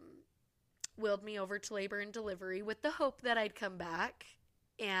wheeled me over to labor and delivery with the hope that I'd come back.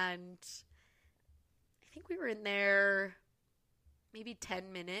 And I think we were in there maybe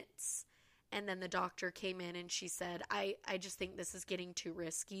 10 minutes. And then the doctor came in and she said, I just think this is getting too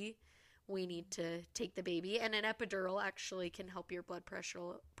risky. We need to take the baby. And an epidural actually can help your blood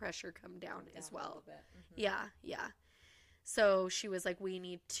pressure come down as well. A little bit. Yeah. So she was like, we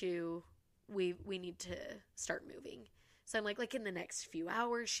need to start moving. So I'm like in the next few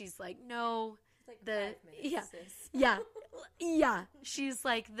hours. She's like, no. It's like 5 minutes, sis. Yeah. She's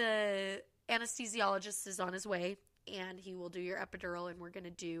like, the anesthesiologist is on his way, and he will do your epidural, and we're going to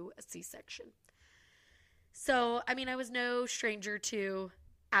do a C-section. So, I mean, I was no stranger to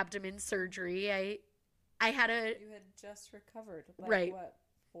abdomen surgery. You had just recovered. Right. What,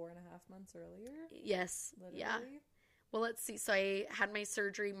 4.5 months earlier? Yes. Literally? Yeah. Well, let's see. So I had my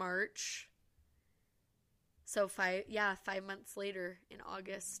surgery March. So 5 months later in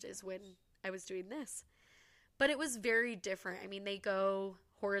August is when I was doing this. But it was very different. I mean, they go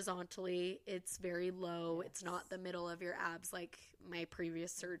horizontally. It's very low. Yes. It's not the middle of your abs like my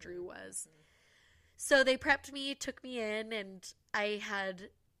previous surgery was. Mm-hmm. So they prepped me, took me in, and I had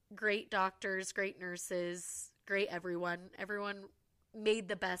great doctors, great nurses, great everyone. Everyone made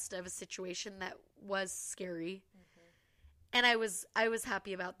the best of a situation that was scary. Mm-hmm. And I was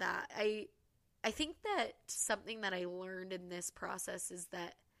happy about that. I think that something that I learned in this process is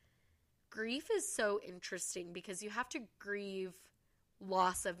that grief is so interesting because you have to grieve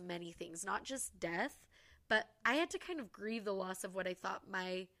loss of many things, not just death, but I had to kind of grieve the loss of what I thought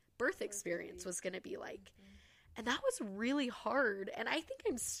my birth experience was going to be like. Mm-hmm. And that was really hard. And I think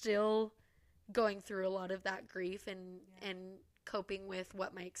I'm still going through a lot of that grief and coping with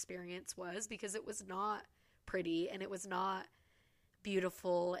what my experience was, because it was not pretty and it was not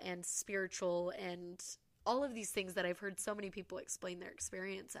beautiful and spiritual and all of these things that I've heard so many people explain their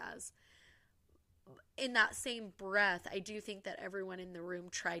experience as. In that same breath, I do think that everyone in the room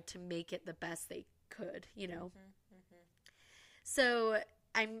tried to make it the best they could, Mm-hmm, mm-hmm. So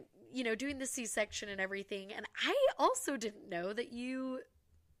I'm, doing the C-section and everything. And I also didn't know that you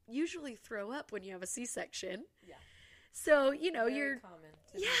usually throw up when you have a C-section. Yeah. So, you're common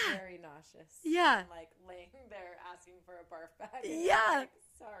to be very nauseous. Yeah. And, laying there asking for a barf bag. Yeah.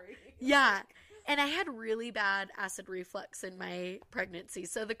 Sorry. Yeah. And I had really bad acid reflux in my pregnancy.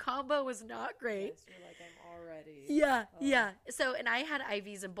 So the combo was not great. Yes, you're like, I'm already. Yeah. Oh. Yeah. So, and I had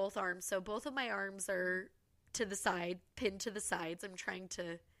IVs in both arms. So both of my arms are to the side, pinned to the sides. I'm trying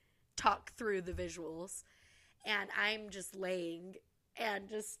to talk through the visuals. And I'm just laying and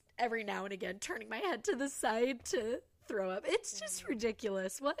just every now and again turning my head to the side to throw up. It's just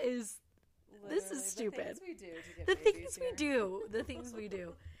ridiculous. This is stupid. The things we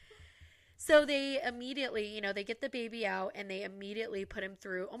do. So they immediately, they get the baby out and they immediately put him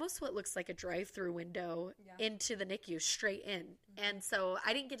through almost what looks like a drive-through window into the NICU, straight in. Mm-hmm. And so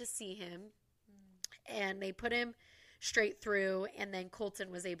I didn't get to see him. And they put him straight through, and then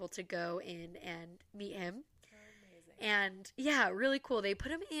Colton was able to go in and meet him. And really cool. They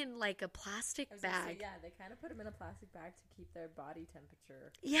put him in a plastic bag. Say, they kind of put him in a plastic bag to keep their body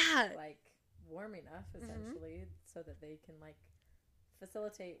temperature warm enough, essentially, so that they can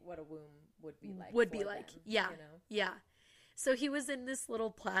facilitate what a womb would be like. Yeah. So he was in this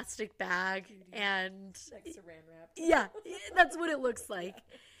little plastic bag and saran wrapped. Yeah, that's what it looks like.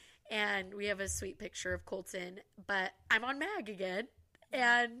 And we have a sweet picture of Colton, but I'm on MAG again.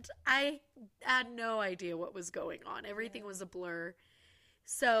 And I had no idea what was going on. Everything was a blur.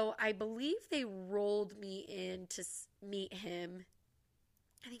 So I believe they rolled me in to meet him.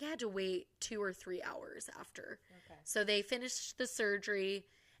 I think I had to wait 2 or 3 hours after. Okay. So they finished the surgery.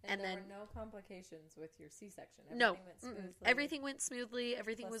 And there then were no complications with your C-section. Everything went smoothly.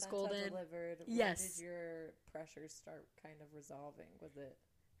 Everything was golden. Delivered. Yes. When did your pressures start kind of resolving? Was it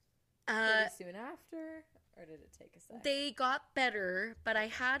Pretty soon after, or did it take a sec? They got better, but I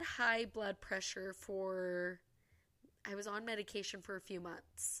had high blood pressure I was on medication for a few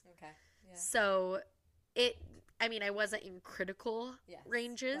months. Okay. Yeah. So I wasn't in critical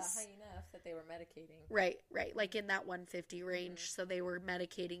ranges. But high enough that they were medicating. Right. Like in that 150 range. Mm-hmm. So they were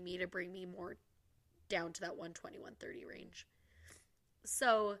medicating me to bring me more down to that 120, 130 range.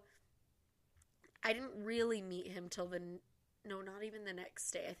 So I didn't really meet him till not even the next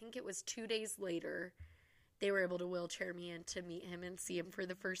day. I think it was 2 days later. They were able to wheelchair me in to meet him and see him for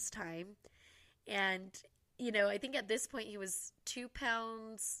the first time. And, I think at this point he was 2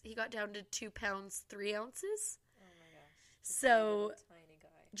 pounds. He got down to 2 pounds, 3 ounces. Oh my gosh. So tiny guy.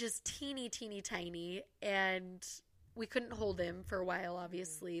 Just teeny, teeny, tiny. And we couldn't hold him for a while,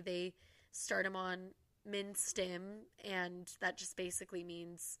 obviously. Mm-hmm. They start him on min stim, and that just basically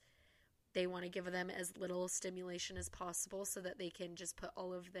means they want to give them as little stimulation as possible so that they can just put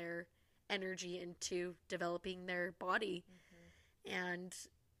all of their energy into developing their body and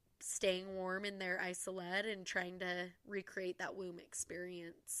staying warm in their isolette and trying to recreate that womb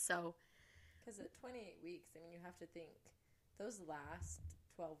experience. So, because at 28 weeks, you have to think those last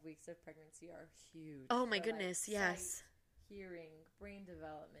 12 weeks of pregnancy are huge. Oh my goodness, yes. Sight, hearing, brain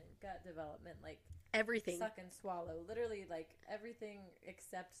development, gut development, everything. Suck and swallow. Literally, everything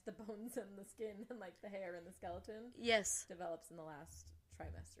except the bones and the skin and, the hair and the skeleton. Yes. Develops in the last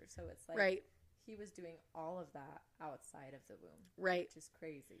trimester. So it's right. He was doing all of that outside of the womb. Right. Which is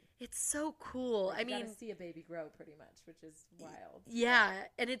crazy. It's so cool. You gotta see a baby grow pretty much, which is wild. Yeah.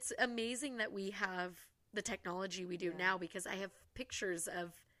 And it's amazing that we have the technology we do now, because I have pictures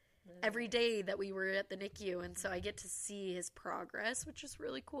of every day that we were at the NICU, and so I get to see his progress, which is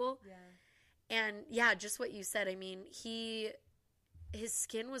really cool. Yeah. And just what you said. His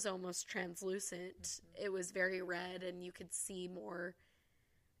skin was almost translucent. Mm-hmm. It was very red, and you could see more.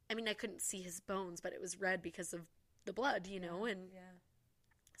 I couldn't see his bones, but it was red because of the blood, and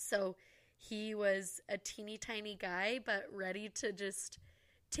so he was a teeny tiny guy, but ready to just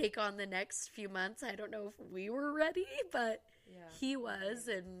take on the next few months. I don't know if we were ready, but he was,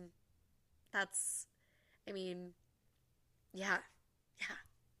 and that's,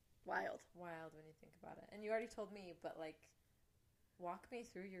 wild. Wild when you think about it. And you already told me, but walk me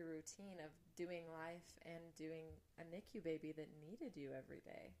through your routine of doing life and doing a NICU baby that needed you every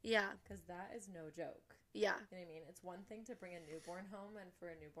day. Yeah. Because that is no joke. Yeah. You know what I mean? It's one thing to bring a newborn home and for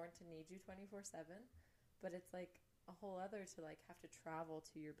a newborn to need you 24/7, but it's a whole other to have to travel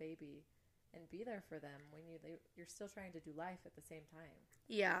to your baby and be there for them when you're still trying to do life at the same time.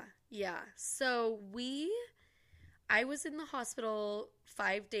 Yeah. So I was in the hospital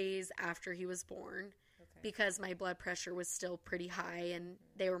 5 days after he was born. Because my blood pressure was still pretty high, and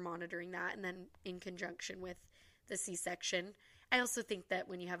they were monitoring that, and then in conjunction with the C-section. I also think that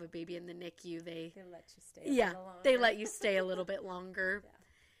when you have a baby in the NICU, they let you stay a little longer. They let you stay a little bit longer. Yeah.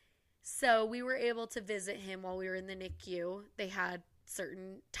 So we were able to visit him while we were in the NICU. They had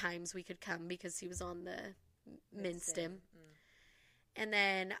certain times we could come because he was on the min-stim. And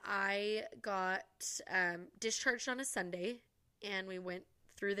then I got discharged on a Sunday, and we went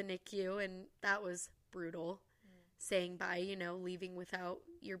through the NICU, and that was brutal, saying bye, leaving without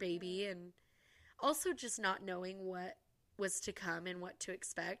your baby, and also just not knowing what was to come and what to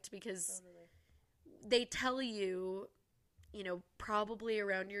expect, because they tell you, probably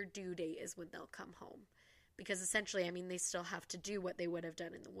around your due date is when they'll come home, because essentially, they still have to do what they would have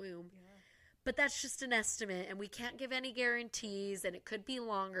done in the womb. But that's just an estimate, and we can't give any guarantees, and it could be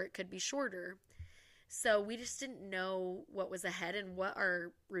longer, it could be shorter. So we just didn't know what was ahead and what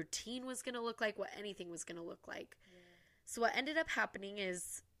our routine was going to look like, what anything was going to look like. Yeah. So what ended up happening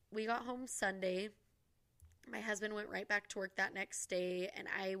is we got home Sunday. My husband went right back to work that next day, and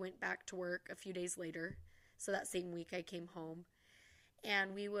I went back to work a few days later. So that same week I came home.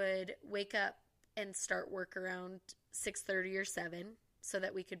 And we would wake up and start work around 6:30 or 7 so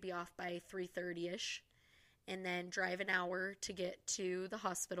that we could be off by 3:30ish, and then drive an hour to get to the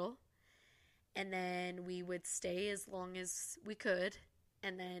hospital. And then we would stay as long as we could,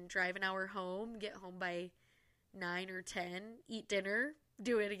 and then drive an hour home, get home by 9 or 10, eat dinner,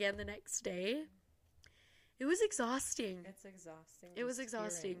 do it again the next day. It was exhausting. It's exhausting. It was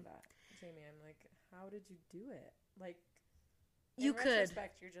exhausting. That, Jaimee, I'm like, how did you do it? You could. In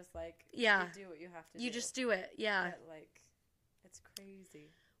retrospect, you're just you do what you have to do. You just do it, yeah. But, it's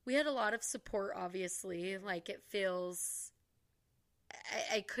crazy. We had a lot of support, obviously. It feels...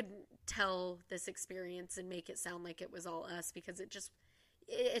 I couldn't tell this experience and make it sound like it was all us, because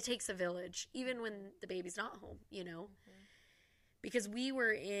it takes a village, even when the baby's not home, because we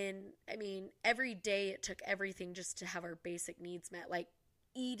were every day it took everything just to have our basic needs met.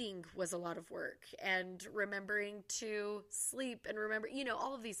 eating was a lot of work, and remembering to sleep and remember,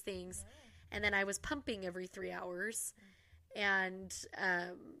 all of these things. Yeah. And then I was pumping every 3 hours and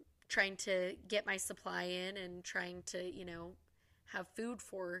trying to get my supply in and trying to, have food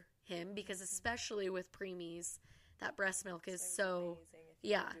for him, because especially with preemies, that breast milk is so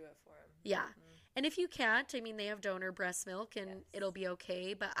yeah. Do it for him. Yeah. Mm-hmm. And if you can't, they have donor breast milk and it'll be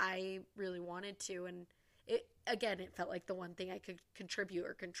okay, but I really wanted to, and it felt like the one thing I could contribute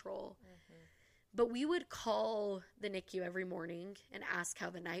or control. Mm-hmm. But we would call the NICU every morning and ask how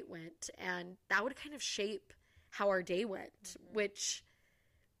the night went, and that would kind of shape how our day went, which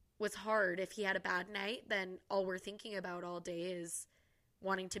was hard. If he had a bad night, then all we're thinking about all day is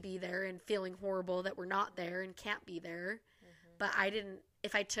wanting to be there and feeling horrible that we're not there and can't be there. Mm-hmm. But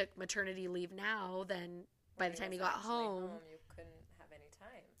if I took maternity leave now, then by the time he got home, you couldn't have any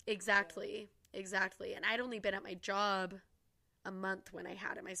time. Exactly. Exactly. And I'd only been at my job a month when I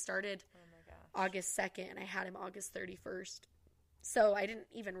had him. I started August 2nd and I had him August 31st. So I didn't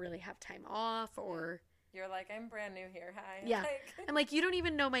even really have time off or... You're like, I'm brand new here. Hi. Yeah. I'm like, you don't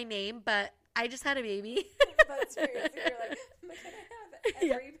even know my name, but I just had a baby. That's crazy. You're like, can I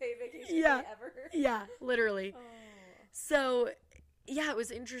have every paid vacation day ever? Yeah, literally. Oh. So, it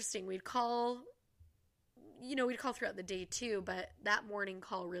was interesting. We'd call throughout the day too, but that morning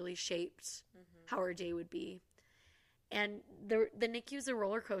call really shaped how our day would be. And the NICU is a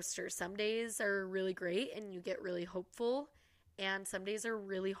roller coaster. Some days are really great and you get really hopeful, and some days are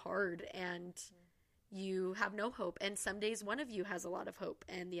really hard and you have no hope. And some days one of you has a lot of hope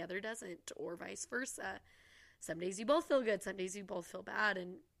and the other doesn't, or vice versa. Some days you both feel good, some days you both feel bad.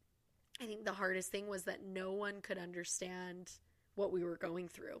 And I think the hardest thing was that no one could understand what we were going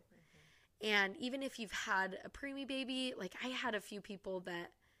through. And even if you've had a preemie baby, like I had a few people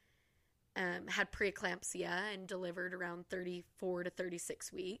that had preeclampsia and delivered around 34 to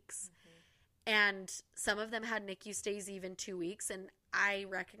 36 weeks. And some of them had NICU stays even 2 weeks. And I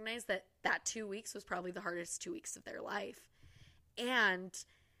recognized that 2 weeks was probably the hardest 2 weeks of their life. And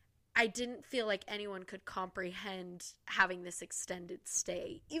I didn't feel like anyone could comprehend having this extended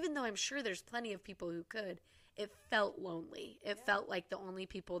stay. Even though I'm sure there's plenty of people who could, it felt lonely. It felt like the only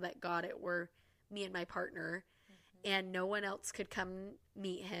people that got it were me and my partner. And no one else could come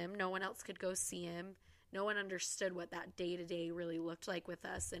meet him. No one else could go see him. No one understood what that day-to-day really looked like with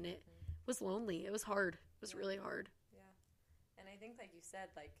us. And it was lonely. It was hard. It was really hard. Yeah. And I think, like you said,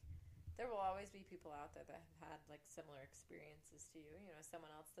 like, there will always be people out there that have had, like, similar experiences to you. Someone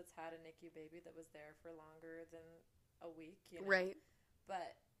else that's had a NICU baby that was there for longer than a week. Right.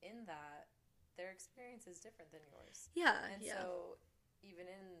 But in that, their experience is different than yours. Yeah. And so even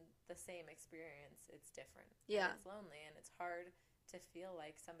in the same experience, it's different. Yeah. And it's lonely, and it's hard to feel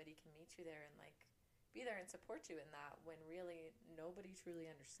like somebody can meet you there and, like, be there and support you in that when really nobody truly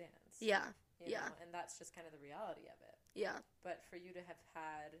understands. Yeah. You know? And that's just kind of the reality of it. Yeah. But for you to have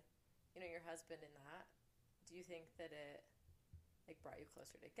had, your husband in that, do you think that it, like, brought you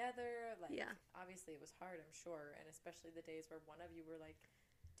closer together? Like, obviously it was hard, I'm sure, and especially the days where one of you were like,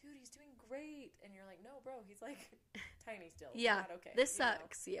 dude, he's doing great. And you're like, no, bro, he's like tiny still. Yeah. Not okay. This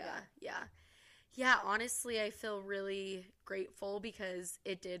sucks. Yeah, honestly, I feel really grateful because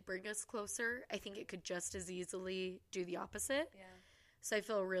it did bring us closer. I think it could just as easily do the opposite. Yeah. So I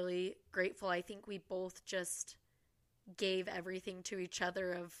feel really grateful. I think we both just gave everything to each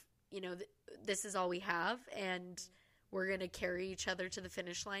other of, this is all we have, and we're going to carry each other to the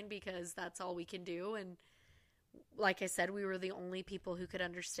finish line because that's all we can do. And like I said, we were the only people who could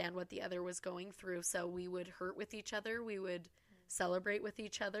understand what the other was going through. So we would hurt with each other. We would celebrate with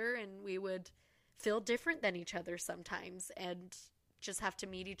each other, and we would feel different than each other sometimes and just have to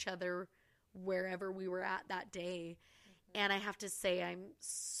meet each other wherever we were at that day. And I have to say, I'm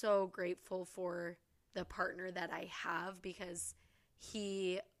so grateful for the partner that I have because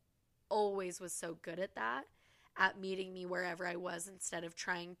he always was so good at that, at meeting me wherever I was instead of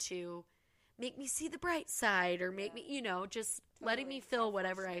trying to make me see the bright side or make me, just letting me feel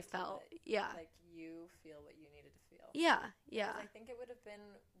whatever I felt. Yeah. Like you feel what you needed to feel. Yeah. Yeah. I think it would have been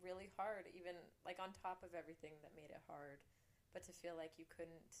really hard, even like on top of everything that made it hard, but to feel like you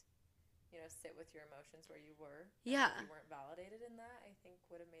couldn't, sit with your emotions where you were. Yeah. You weren't validated in that, I think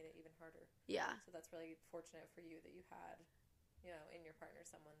would have made it even harder. Yeah. So that's really fortunate for you that you had, in your partner,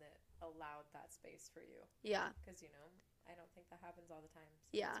 someone that allowed that space for you. Yeah. Because, I don't think that happens all the time.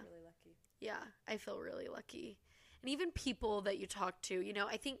 So yeah. It's really lucky. Yeah. I feel really lucky. And even people that you talk to,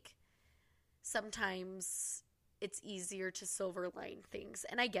 I think sometimes it's easier to silver line things.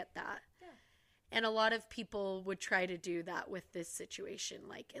 And I get that. Yeah. And a lot of people would try to do that with this situation.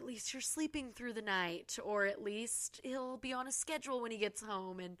 Like, at least you're sleeping through the night, or at least he'll be on a schedule when he gets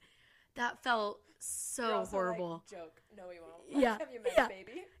home. And that felt so horrible. Like, joke. No, he won't. Yeah. Have you met a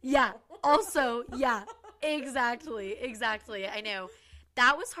baby? Yeah. Also, yeah. Exactly. I know.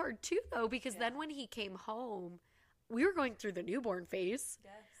 That was hard too, though, because then when he came home, we were going through the newborn phase.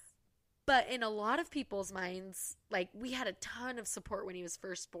 Yes. But in a lot of people's minds, like, we had a ton of support when he was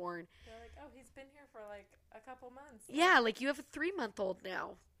first born. They're like, oh, he's been here for like a couple months. Yeah, like, you have a 3-month-old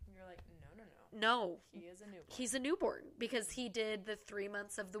now. And you're like, no. No. He is a newborn. He's a newborn because he did the 3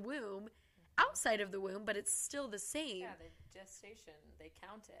 months of the womb outside of the womb, but it's still the same. Yeah, the gestation, they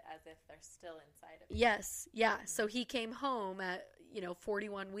count it as if they're still inside of it. Yes, yeah. So he came home at,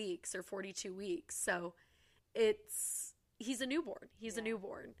 41 weeks or 42 weeks. So he's a newborn. He's a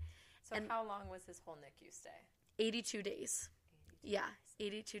newborn. So how long was his whole NICU stay? 82 days.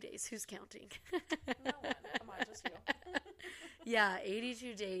 82 days. Who's counting? No one. Come on, just you. Yeah,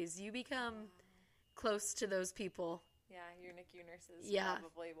 82 days. You become close to those people. Yeah, your NICU nurses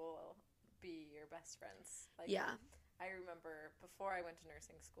probably will be your best friends. Like, yeah. I remember before I went to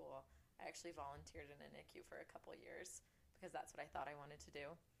nursing school, I actually volunteered in a NICU for a couple years because that's what I thought I wanted to do.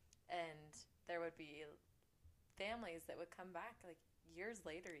 And there would be families that would come back like years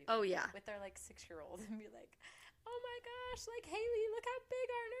later even, with their like 6-year-old and be like, oh my gosh, like, Haley, look how big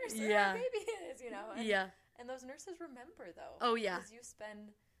our nurse or our baby is, and those nurses remember though. Oh yeah, because you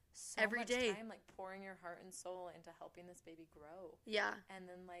spend so every much day time like pouring your heart and soul into helping this baby grow. Yeah. And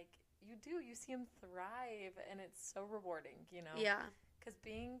then like you see him thrive, and it's so rewarding, Yeah. because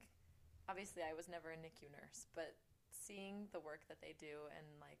obviously I was never a NICU nurse, but seeing the work that they do and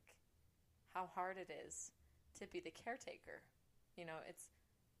like how hard it is to be the caretaker, it's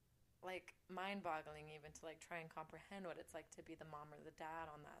like mind-boggling even to like try and comprehend what it's like to be the mom or the dad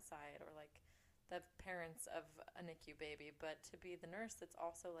on that side, or like the parents of a NICU baby, but to be the nurse that's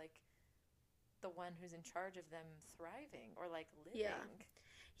also like the one who's in charge of them thriving or like living.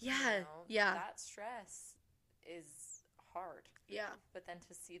 Yeah. That stress is hard. Yeah. But then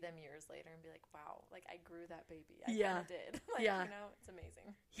to see them years later and be like, wow, like I grew that baby. I kind of did. Like, it's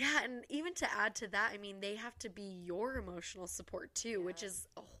amazing. Yeah, and even to add to that, I mean, they have to be your emotional support too, which is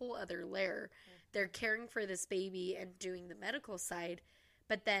a whole other layer. Mm-hmm. They're caring for this baby and doing the medical side,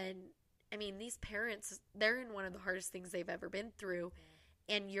 but then, I mean, these parents, they're in one of the hardest things they've ever been through,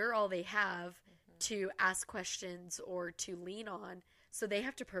 and you're all they have to ask questions or to lean on. So they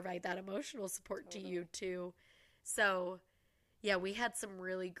have to provide that emotional support to you too. So, yeah, we had some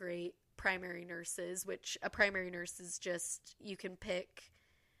really great primary nurses, which a primary nurse is just, you can pick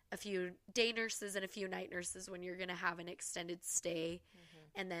a few day nurses and a few night nurses when you're going to have an extended stay.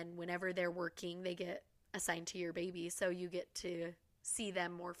 Mm-hmm. And then whenever they're working, they get assigned to your baby. So you get to see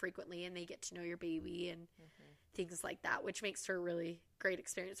them more frequently, and they get to know your baby and things like that, which makes for a really great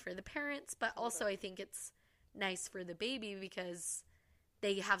experience for the parents. But also I think it's nice for the baby because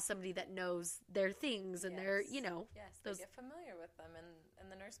they have somebody that knows their things, and they're, they get familiar with them,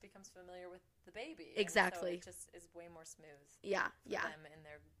 and the nurse becomes familiar with the baby. Exactly. And so it just is way more smooth. Yeah. For them, and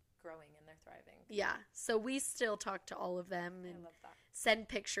they're growing and they're thriving. Yeah. So we still talk to all of them and send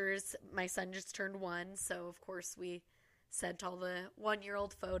pictures. My son just turned 1, so of course we sent all the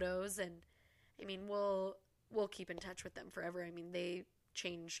 1-year-old photos, and I mean, we'll keep in touch with them forever. I mean, they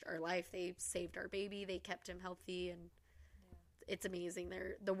changed our life. They saved our baby. They kept him healthy, and it's amazing.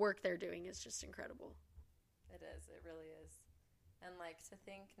 The work they're doing is just incredible. It is. It really is. And like to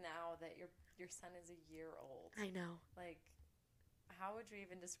think now that your son is a year old. I know. Like, how would you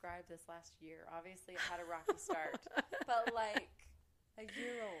even describe this last year? Obviously, it had a rocky start, but like a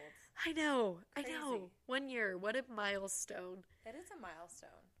year old. I know. Crazy. I know. 1 year. What a milestone. It is a milestone.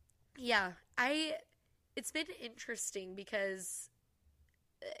 Yeah. It's been interesting because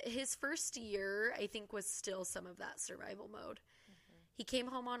his first year, I think, was still some of that survival mode. He came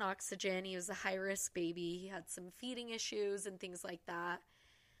home on oxygen. He was a high-risk baby. He had some feeding issues and things like that.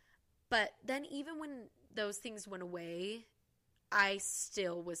 But then even when those things went away, I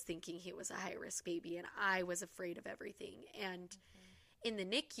still was thinking he was a high-risk baby, and I was afraid of everything. And in the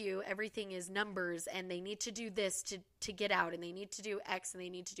NICU, everything is numbers, and they need to do this to get out, and they need to do X, and they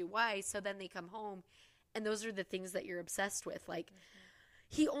need to do Y. So then they come home, and those are the things that you're obsessed with. Like,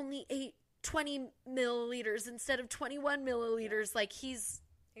 he only ate 20 milliliters instead of 21 milliliters. Like, he's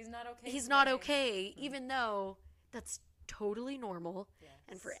not okay. He's not okay, even though that's totally normal. Yes.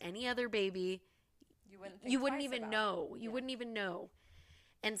 And for any other baby, you wouldn't even know. You wouldn't even know.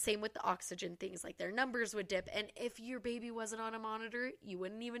 And same with the oxygen things. Like, their numbers would dip. And if your baby wasn't on a monitor, you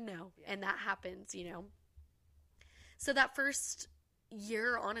wouldn't even know. Yeah. And that happens, So that first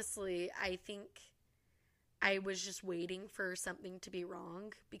year, honestly, I think I was just waiting for something to be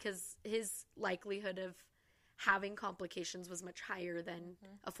wrong because his likelihood of having complications was much higher than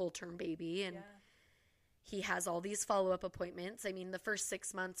a full-term baby. And he has all these follow-up appointments. I mean, the first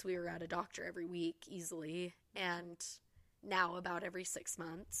 6 months we were at a doctor every week easily, and now about every 6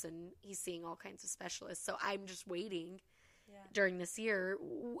 months, and he's seeing all kinds of specialists. So I'm just waiting during this year,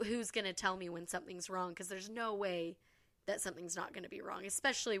 who's going to tell me when something's wrong? Because there's no way that something's not going to be wrong,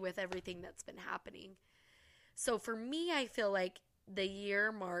 especially with everything that's been happening. So for me, I feel like the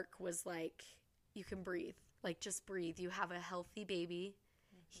year mark was like, you can breathe. Like, just breathe. You have a healthy baby.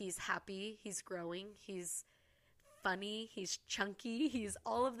 He's happy. He's growing. He's funny. He's chunky. He's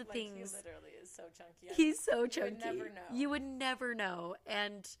all of the things. He literally is so chunky. He's so chunky. You would never know. You would never know.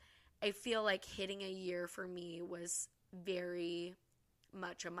 And I feel like hitting a year for me was very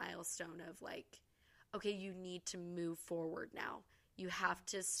much a milestone of like, okay, you need to move forward now. You have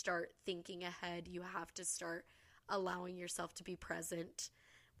to start thinking ahead. You have to start allowing yourself to be present,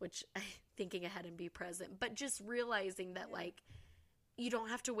 which thinking ahead and be present, but just realizing that like, you don't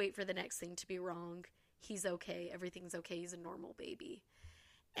have to wait for the next thing to be wrong. He's okay. Everything's okay. He's a normal baby.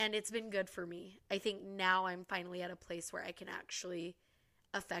 And it's been good for me. I think now I'm finally at a place where I can actually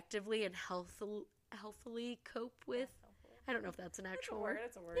effectively and healthily cope with, I don't know if that's an actual word.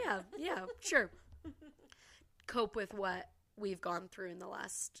 It's a word. Yeah, sure. Cope with what we've gone through in the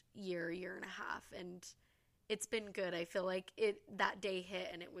last year and a half. And it's been good. I feel like that day hit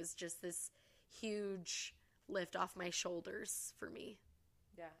and it was just this huge lift off my shoulders for me.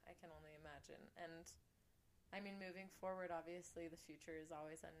 Yeah, I can only imagine. And I mean, moving forward, obviously the future is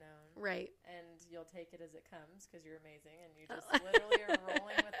always unknown. Right. And you'll take it as it comes because you're amazing and you just literally are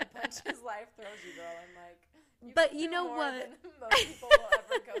rolling with the punches life throws you, girl. I'm like, but you know what? Than most people will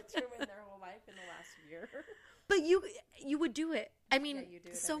ever go through in their whole life in the last year. But you would do it. I mean,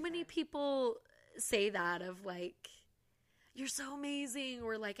 so many time. people say that of like, you're so amazing,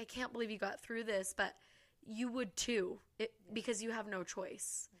 or like, I can't believe you got through this, but you would too, because you have no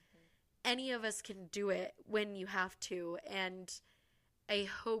choice. Any of us can do it when you have to, and I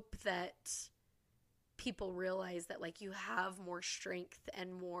hope that people realize that like you have more strength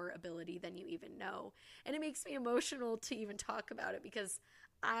and more ability than you even know. And it makes me emotional to even talk about it because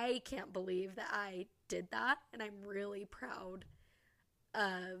I can't believe that I did that, and I'm really proud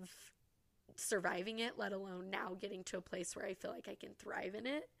of surviving it, let alone now getting to a place where I feel like I can thrive in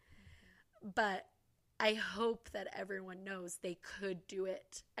it. But I hope that everyone knows they could do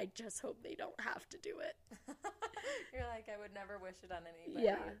it. I just hope they don't have to do it. You're like, I would never wish it on anybody.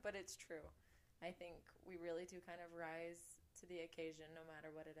 Yeah. But it's true. I think we really do kind of rise to the occasion no matter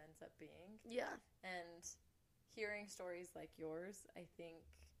what it ends up being. Yeah. And hearing stories like yours, I think,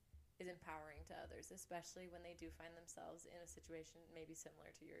 is empowering to others, especially when they do find themselves in a situation maybe similar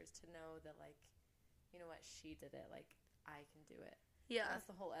to yours, to know that, like, you know what, she did it. Like, I can do it. Yeah. That's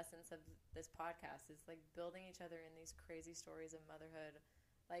the whole essence of this podcast, is, like, building each other in these crazy stories of motherhood.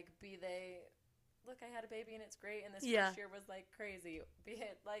 Like, be they, look, I had a baby and it's great, and this first year was, like, crazy. Be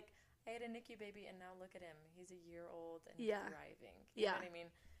it, like, I had a NICU baby and now look at him. He's a year old and he's thriving. You know what I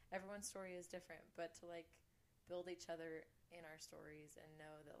mean? Everyone's story is different, but to, like, build each other in our stories and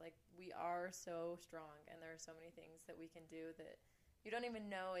know that, like, we are so strong and there are so many things that we can do that you don't even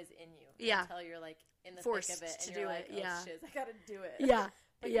know is in you until you're, like, in the forced thick of it and to you're do like, it. oh, shiz, I gotta do it. Yeah.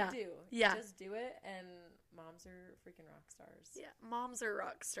 But yeah. you do. Yeah. You just do it, and moms are freaking rock stars. Yeah, moms are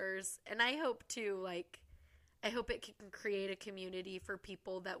rock stars. And I hope, too, like, I hope it can create a community for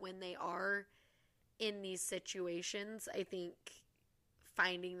people that when they are in these situations, I think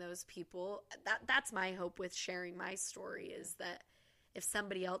finding those people, that's my hope with sharing my story, is that if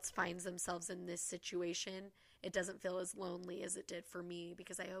somebody else finds themselves in this situation, it doesn't feel as lonely as it did for me,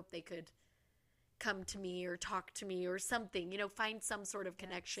 because I hope they could come to me or talk to me or something, you know, find some sort of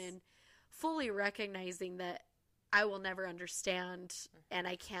connection, fully recognizing that I will never understand and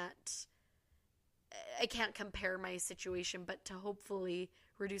I can't compare my situation, but to hopefully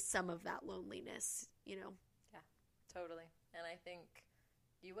reduce some of that loneliness, you know? Yeah, totally. And I think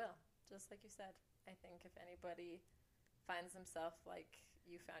you will, just like you said. I think if anybody finds themselves like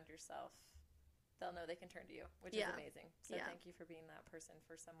you found yourself, they'll know they can turn to you, which is amazing. So thank you for being that person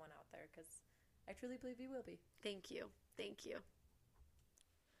for someone out there, because I truly believe you will be. Thank you. Thank you.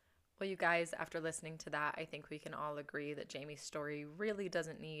 Well, you guys, after listening to that, I think we can all agree that Jaimee's story really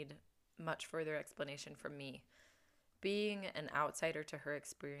doesn't need much further explanation from me. Being an outsider to her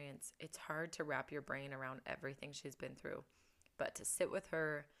experience, it's hard to wrap your brain around everything she's been through. But to sit with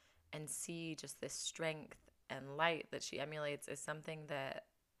her and see just this strength and light that she emulates is something that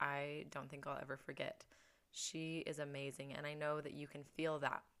I don't think I'll ever forget. She is amazing, and I know that you can feel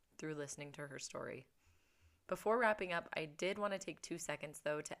that through listening to her story. Before wrapping up, I did want to take 2 seconds,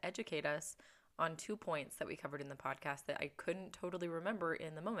 though, to educate us on 2 points that we covered in the podcast that I couldn't totally remember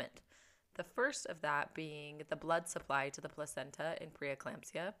in the moment. The first of that being the blood supply to the placenta in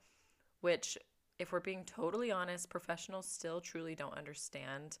preeclampsia, which, if we're being totally honest, professionals still truly don't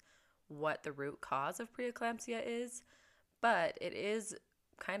understand what the root cause of preeclampsia is, but it is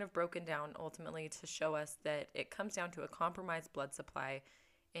kind of broken down ultimately to show us that it comes down to a compromised blood supply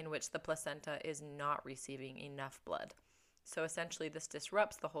in which the placenta is not receiving enough blood. So essentially this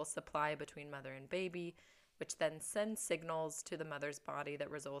disrupts the whole supply between mother and baby, which then sends signals to the mother's body that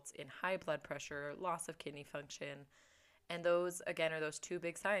results in high blood pressure, loss of kidney function, and those, again, are those 2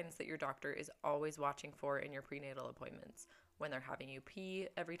 big signs that your doctor is always watching for in your prenatal appointments, when they're having you pee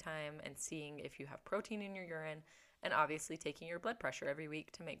every time and seeing if you have protein in your urine, and obviously taking your blood pressure every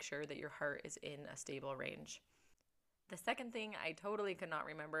week to make sure that your heart is in a stable range. The second thing I totally could not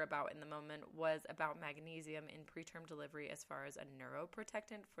remember about in the moment was about magnesium in preterm delivery as far as a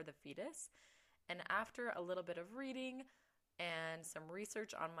neuroprotectant for the fetus. And after a little bit of reading and some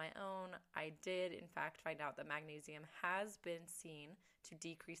research on my own, I did in fact find out that magnesium has been seen to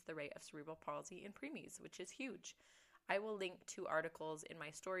decrease the rate of cerebral palsy in preemies, which is huge. I will link 2 articles in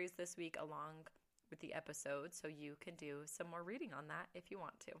my stories this week along with the episode, so you can do some more reading on that if you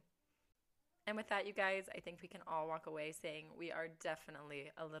want to. And with that, you guys, I think we can all walk away saying we are definitely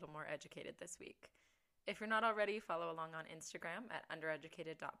a little more educated this week. If you're not already, follow along on Instagram at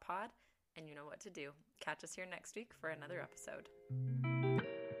undereducated.pod, and you know what to do. Catch us here next week for another episode.